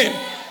you've been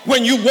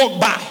when you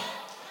walk by.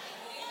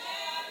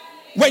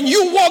 When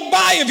you walk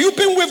by, if you've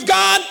been with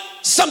God,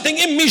 something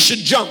in me should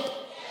jump.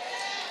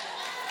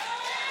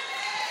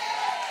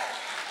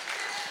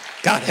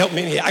 God help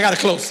me in here. I got to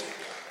close.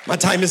 My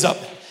time is up.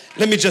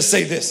 Let me just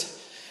say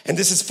this. And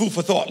this is food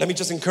for thought. Let me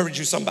just encourage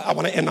you somebody. I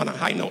want to end on a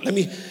high note. Let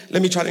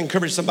me try to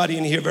encourage somebody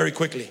in here very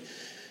quickly.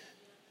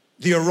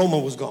 The aroma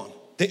was gone.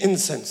 The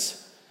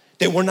incense.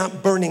 They were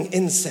not burning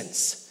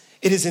incense.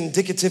 It is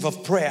indicative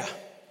of prayer.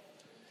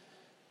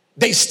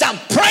 They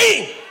stopped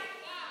praying.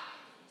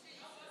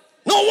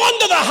 No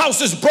wonder the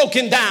house is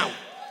broken down.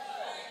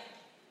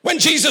 When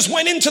Jesus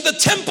went into the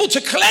temple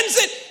to cleanse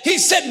it, he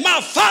said,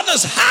 my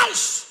Father's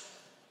house,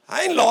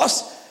 I ain't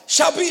lost,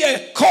 shall be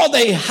called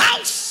a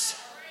house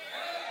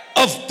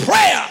of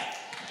prayer.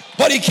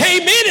 But he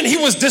came in and he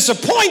was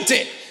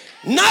disappointed.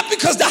 Not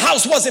because the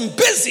house wasn't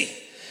busy.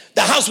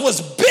 The house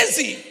was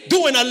busy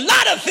doing a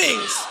lot of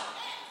things,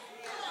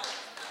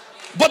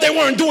 but they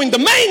weren't doing the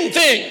main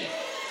thing.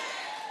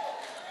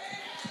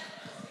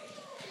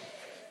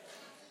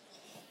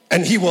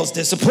 And he was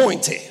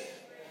disappointed.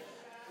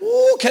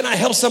 Ooh, can I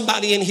help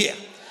somebody in here?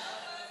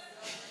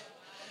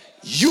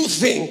 You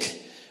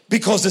think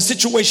because the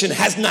situation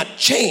has not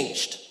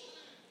changed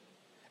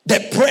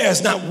that prayer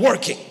is not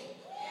working.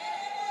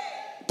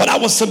 But I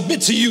will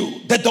submit to you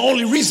that the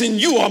only reason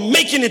you are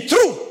making it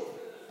through,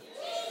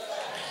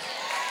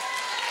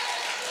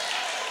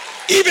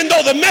 even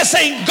though the mess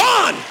ain't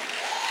gone,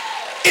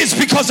 is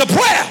because of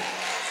prayer.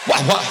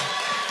 Wow.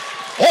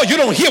 Oh, you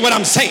don't hear what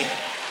I'm saying.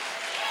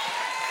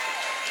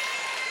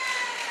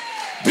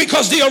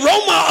 Because the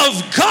aroma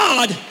of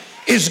God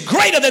is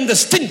greater than the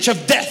stench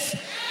of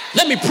death.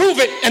 Let me prove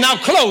it and I'll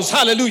close.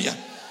 Hallelujah.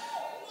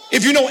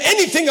 If you know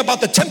anything about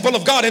the temple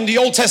of God in the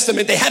Old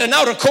Testament, they had an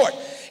outer court.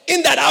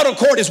 In that outer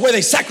court is where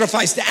they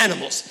sacrificed the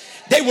animals.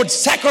 They would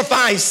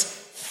sacrifice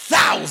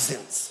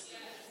thousands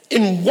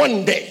in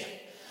one day.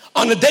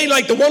 On a day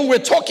like the one we're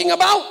talking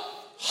about,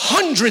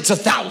 hundreds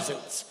of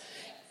thousands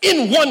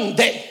in one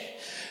day.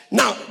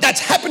 Now, that's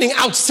happening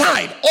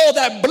outside. All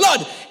that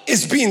blood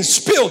is being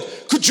spilled.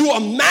 Could you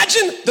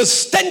imagine the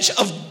stench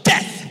of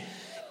death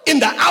in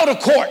the outer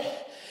court?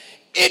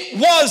 It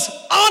was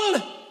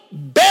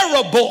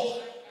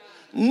unbearable.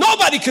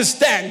 Nobody could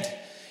stand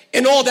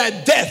in all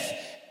that death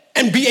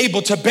and be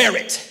able to bear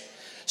it.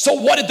 So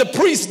what did the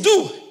priest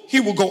do? He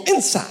would go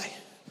inside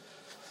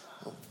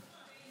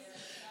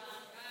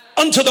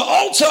unto the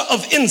altar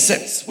of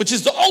incense, which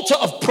is the altar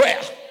of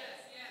prayer.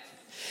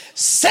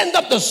 Send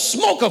up the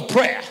smoke of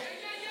prayer,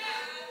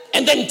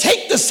 and then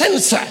take the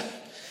censer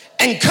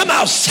and come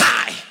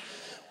outside.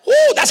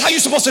 Ooh, that's how you're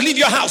supposed to leave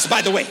your house,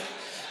 by the way.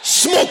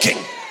 Smoking.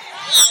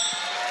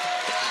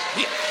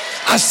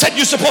 I said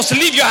you're supposed to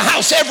leave your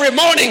house every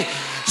morning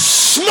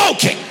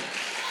smoking.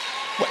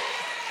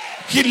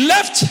 He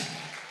left.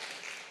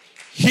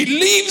 He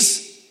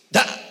leaves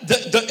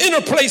the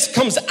inner place,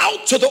 comes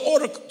out to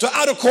the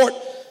outer court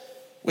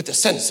with the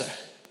censer.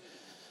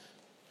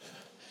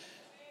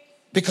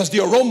 Because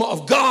the aroma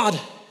of God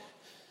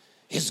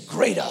is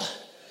greater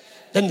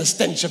than the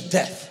stench of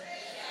death.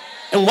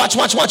 And watch.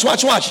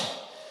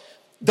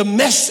 The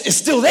mess is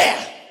still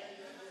there.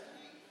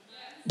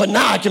 But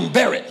now I can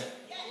bear it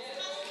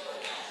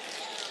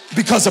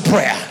because of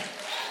prayer.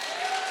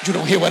 You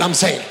don't hear what I'm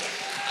saying.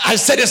 I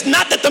said it's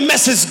not that the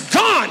mess is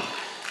gone,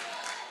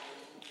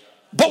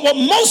 but what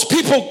most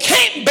people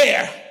can't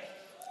bear,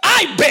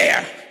 I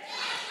bear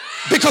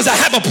because I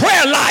have a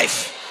prayer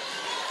life.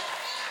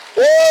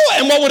 Ooh,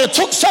 and what would have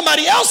took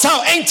somebody else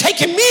out ain't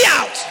taking me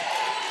out,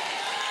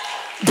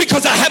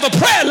 because I have a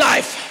prayer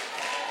life.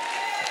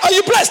 Are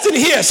you blessed in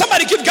here?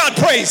 Somebody give God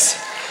praise.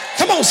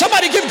 Come on,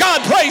 somebody give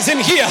God praise in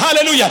here.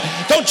 Hallelujah.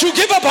 Don't you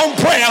give up on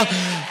prayer.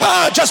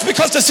 Just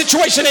because the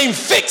situation ain't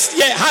fixed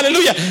yet,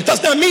 hallelujah,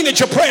 does not mean that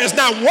your prayer is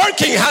not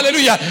working.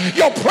 Hallelujah.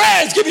 Your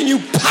prayer is giving you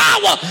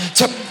power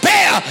to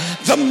bear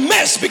the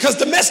mess, because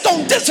the mess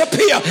don't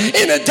disappear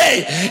in a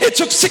day. It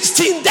took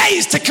 16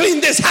 days to clean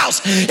this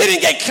house. It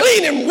didn't get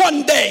clean in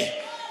one day.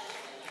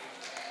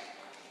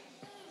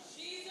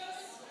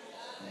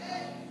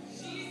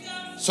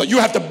 So you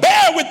have to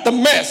bear with the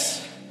mess.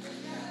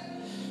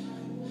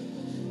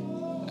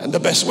 And the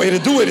best way to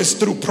do it is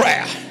through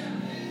prayer.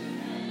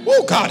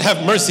 Oh, God,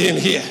 have mercy in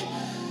here.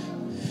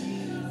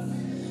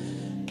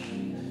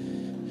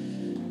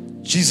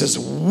 Jesus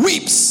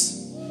weeps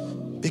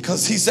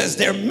because he says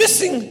they're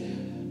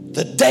missing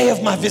the day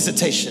of my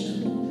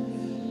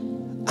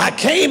visitation. I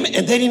came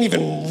and they didn't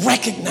even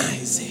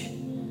recognize it.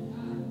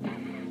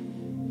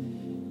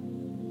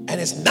 And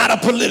it's not a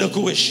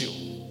political issue.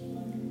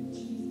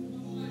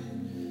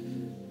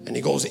 And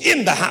he goes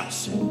in the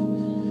house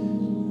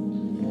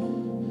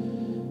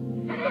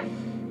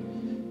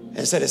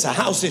and said it's a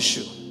house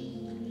issue.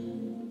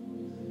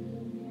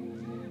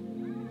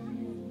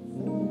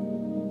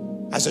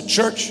 As a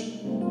church,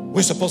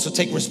 we're supposed to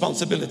take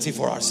responsibility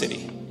for our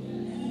city.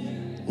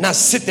 Not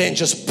sit there and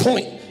just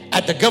point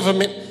at the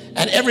government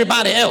and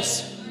everybody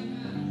else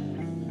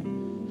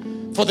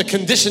for the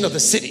condition of the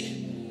city.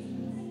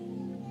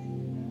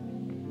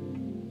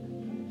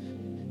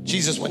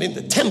 Jesus went in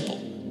the temple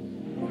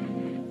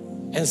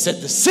and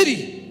said the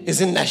city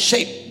is in that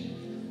shape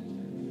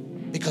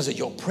because of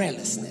your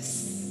prayerlessness.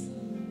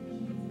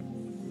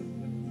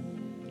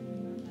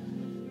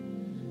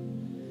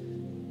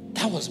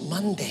 That was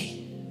Monday.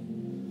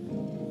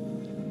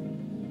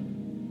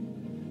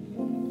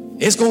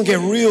 It's going to get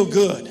real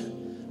good.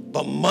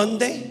 But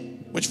Monday,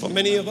 which for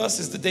many of us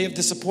is the day of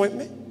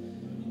disappointment,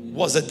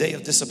 was a day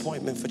of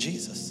disappointment for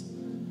Jesus.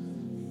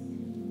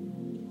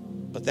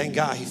 But thank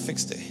God he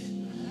fixed it.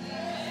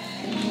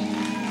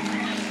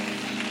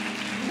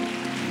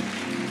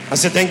 I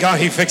said, thank God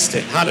he fixed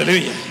it.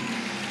 Hallelujah.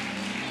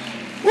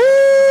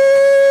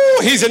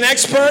 Woo! He's an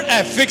expert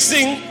at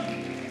fixing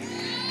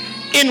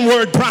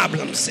inward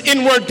problems.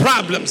 Inward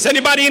problems.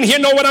 Anybody in here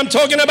know what I'm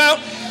talking about?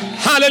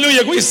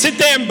 Hallelujah. We sit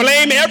there and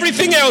blame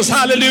everything else.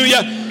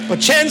 Hallelujah.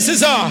 But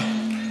chances are,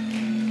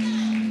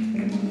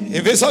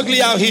 if it's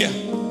ugly out here,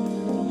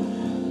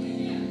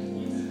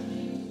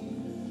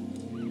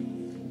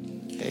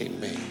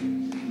 amen.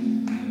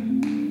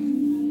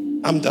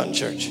 I'm done,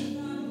 church.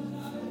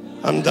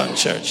 I'm done,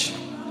 church.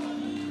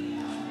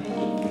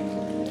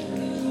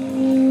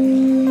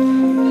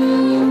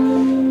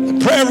 The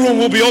prayer room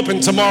will be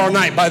open tomorrow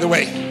night, by the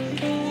way.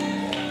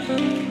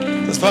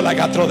 Just felt like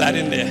I'd throw that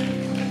in there.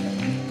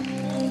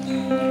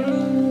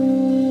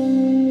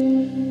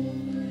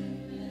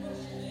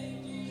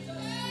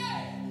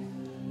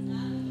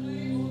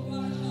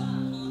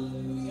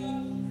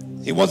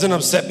 He wasn't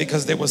upset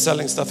because they were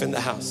selling stuff in the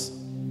house,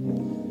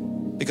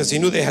 because he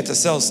knew they had to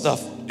sell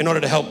stuff in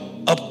order to help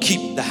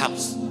upkeep the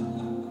house.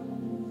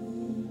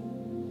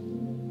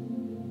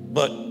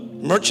 But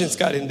merchants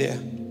got in there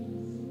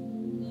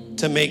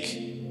to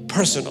make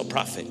personal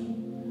profit.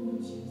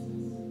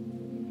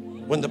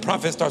 When the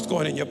profit starts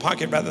going in your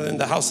pocket rather than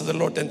the house of the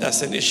Lord, then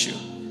that's an issue.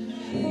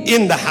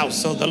 In the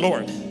house of the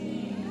Lord.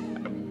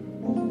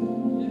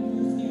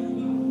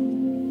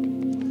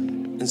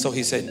 And so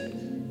he said,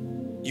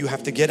 you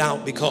have to get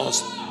out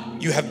because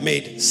you have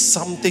made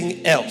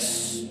something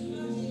else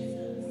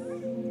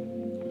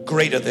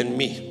greater than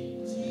me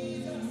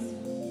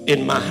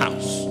in my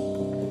house.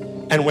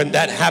 And when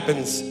that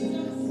happens,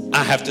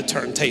 I have to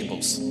turn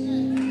tables.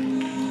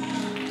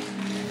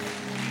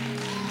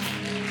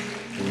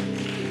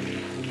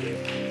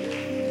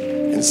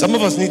 And some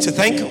of us need to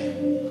thank him.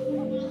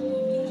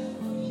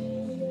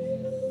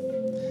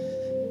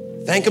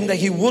 Thank him that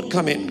he would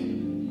come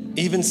in,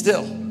 even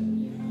still,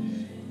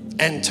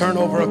 and turn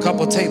over a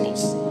couple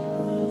tables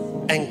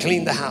and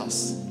clean the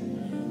house.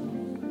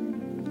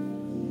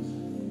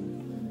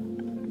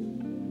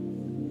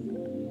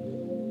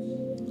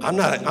 I'm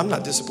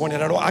not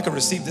disappointed at all. I can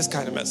receive this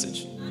kind of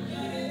message.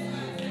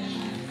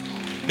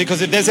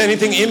 Because if there's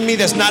anything in me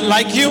that's not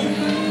like you,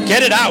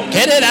 get it out,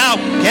 get it out,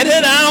 get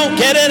it out,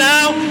 get it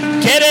out,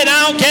 get it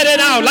out, get it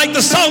out. Like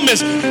the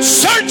psalmist,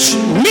 search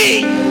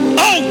me,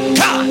 oh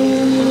God,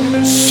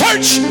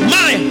 search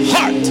my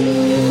heart.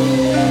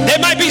 There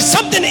might be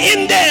something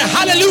in there,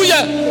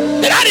 hallelujah,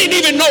 that I didn't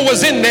even know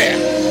was in there.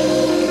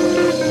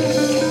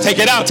 Take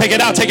it out, take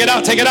it out, take it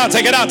out, take it out,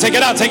 take it out, take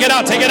it out, take it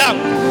out, take it out.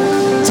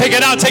 Take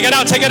it out, take it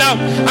out, take it out.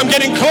 I'm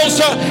getting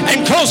closer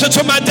and closer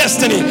to my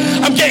destiny.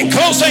 I'm getting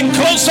closer and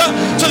closer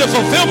to the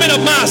fulfillment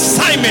of my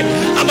assignment.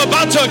 I'm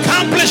about to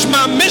accomplish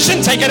my mission.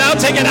 Take it out,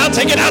 take it out,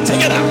 take it out,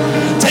 take it out.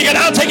 Take it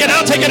out, take it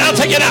out, take it out,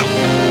 take it out.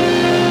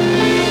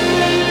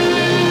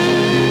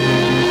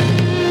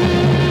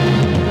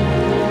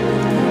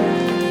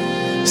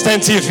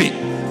 Stand to your feet.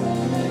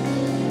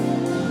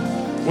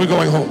 We're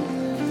going home.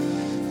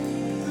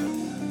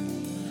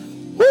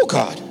 Oh,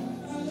 God.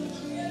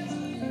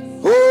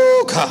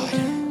 Oh, God.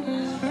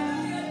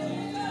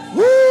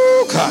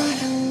 Oh, God.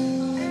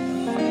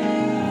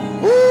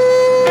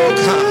 Oh,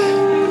 God.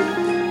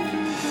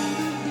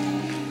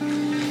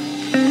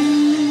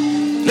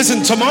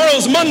 Listen,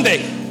 tomorrow's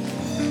Monday.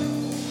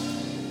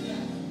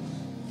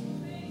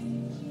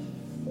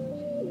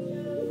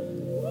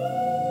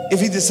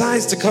 If he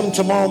decides to come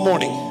tomorrow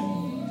morning,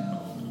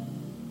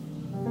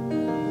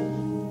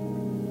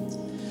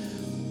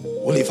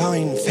 will he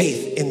find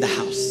faith in the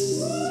house?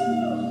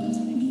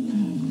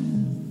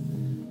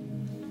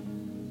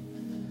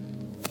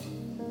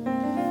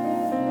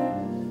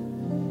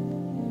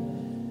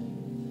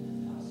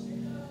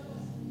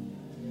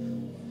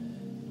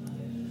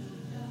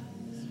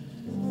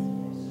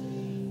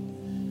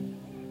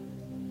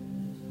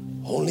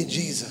 Only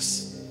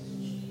Jesus,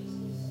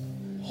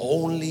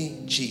 only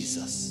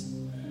Jesus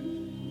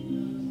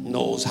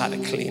knows how to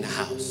clean a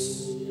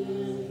house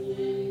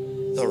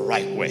the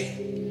right way.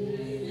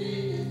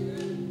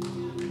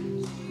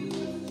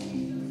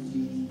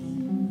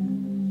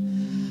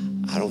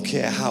 I don't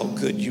care how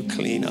good you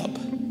clean up.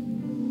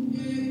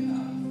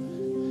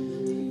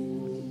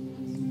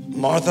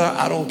 Martha,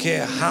 I don't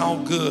care how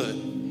good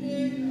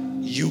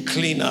you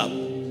clean up.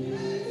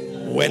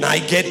 When I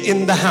get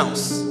in the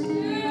house,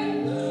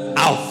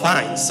 I'll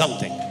find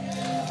something.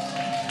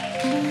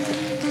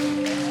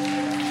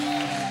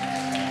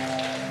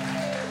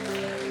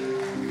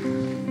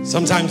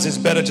 Sometimes it's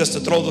better just to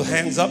throw the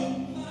hands up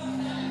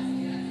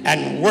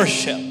and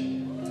worship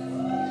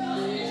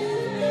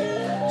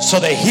so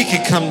that he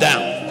can come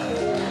down.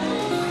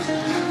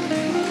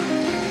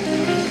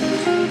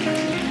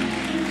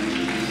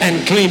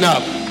 And clean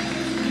up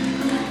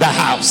the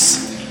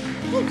house.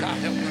 Oh, God,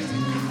 help me.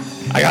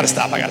 I gotta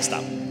stop.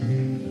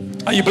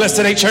 Are you blessed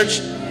today, church?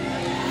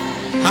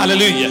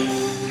 Hallelujah.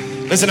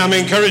 Listen, I'm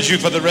going to encourage you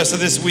for the rest of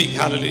this week.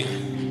 Hallelujah.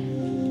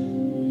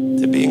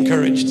 To be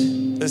encouraged.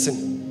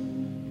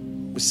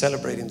 Listen, we're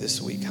celebrating this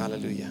week.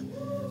 Hallelujah.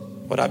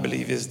 What I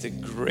believe is the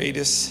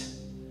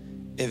greatest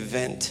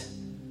event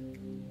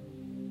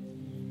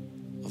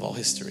of all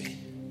history.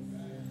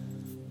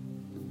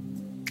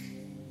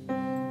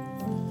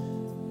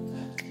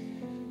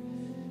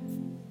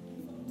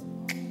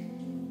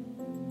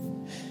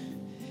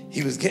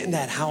 He was getting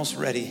that house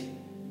ready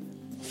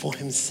for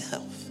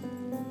himself.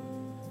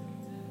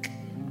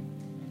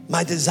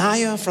 My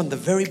desire from the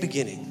very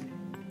beginning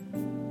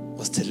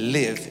was to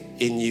live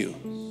in you.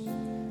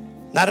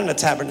 Not in a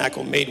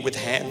tabernacle made with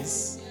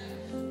hands,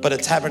 but a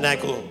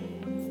tabernacle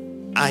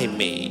I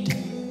made.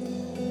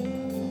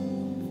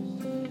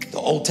 The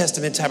Old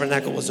Testament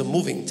tabernacle was a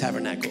moving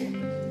tabernacle.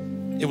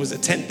 It was a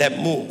tent that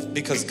moved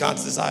because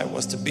God's desire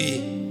was to be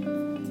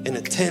in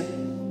a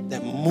tent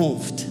that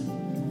moved.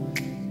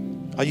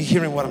 Are you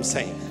hearing what I'm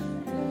saying?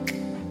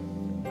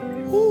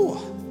 Ooh,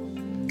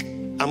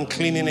 I'm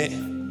cleaning it,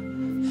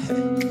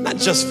 not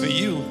just for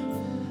you,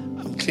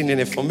 I'm cleaning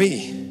it for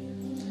me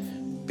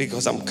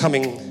because I'm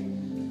coming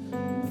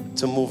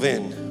to move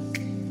in.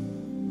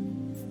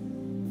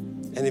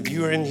 And if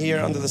you are in here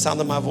under the sound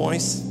of my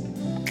voice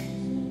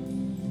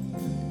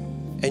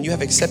and you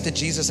have accepted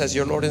Jesus as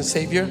your Lord and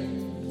Savior,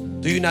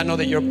 do you not know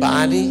that your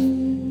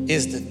body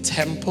is the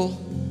temple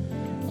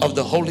of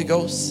the Holy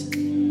Ghost?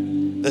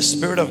 The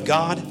Spirit of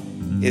God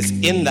is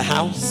in the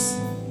house,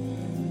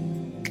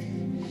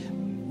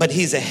 but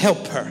He's a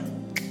helper.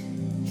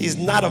 He's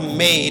not a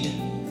maid.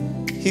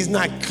 He's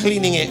not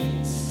cleaning it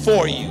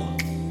for you.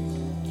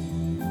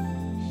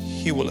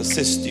 He will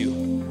assist you.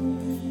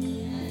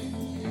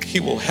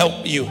 He will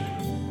help you.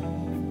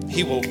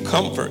 He will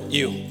comfort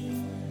you.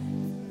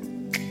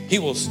 He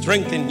will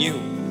strengthen you.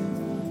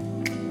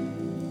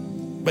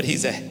 But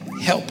He's a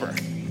helper.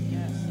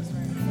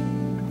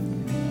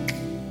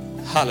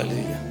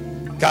 Hallelujah.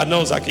 God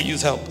knows I could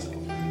use help.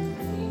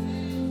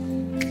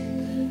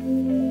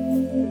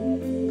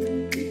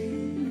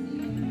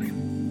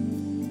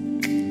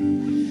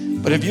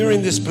 But if you're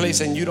in this place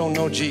and you don't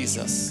know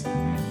Jesus,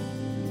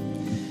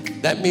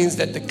 that means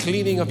that the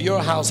cleaning of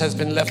your house has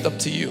been left up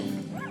to you.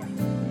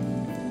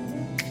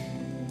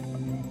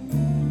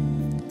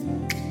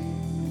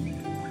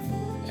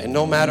 And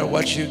no matter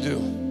what you do,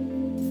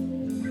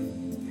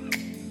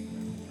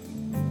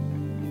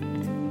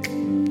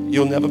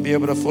 you'll never be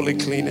able to fully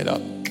clean it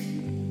up.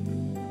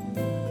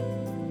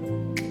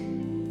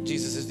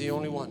 Jesus is the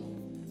only one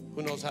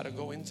who knows how to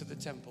go into the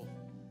temple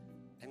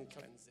and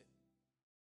cleanse it.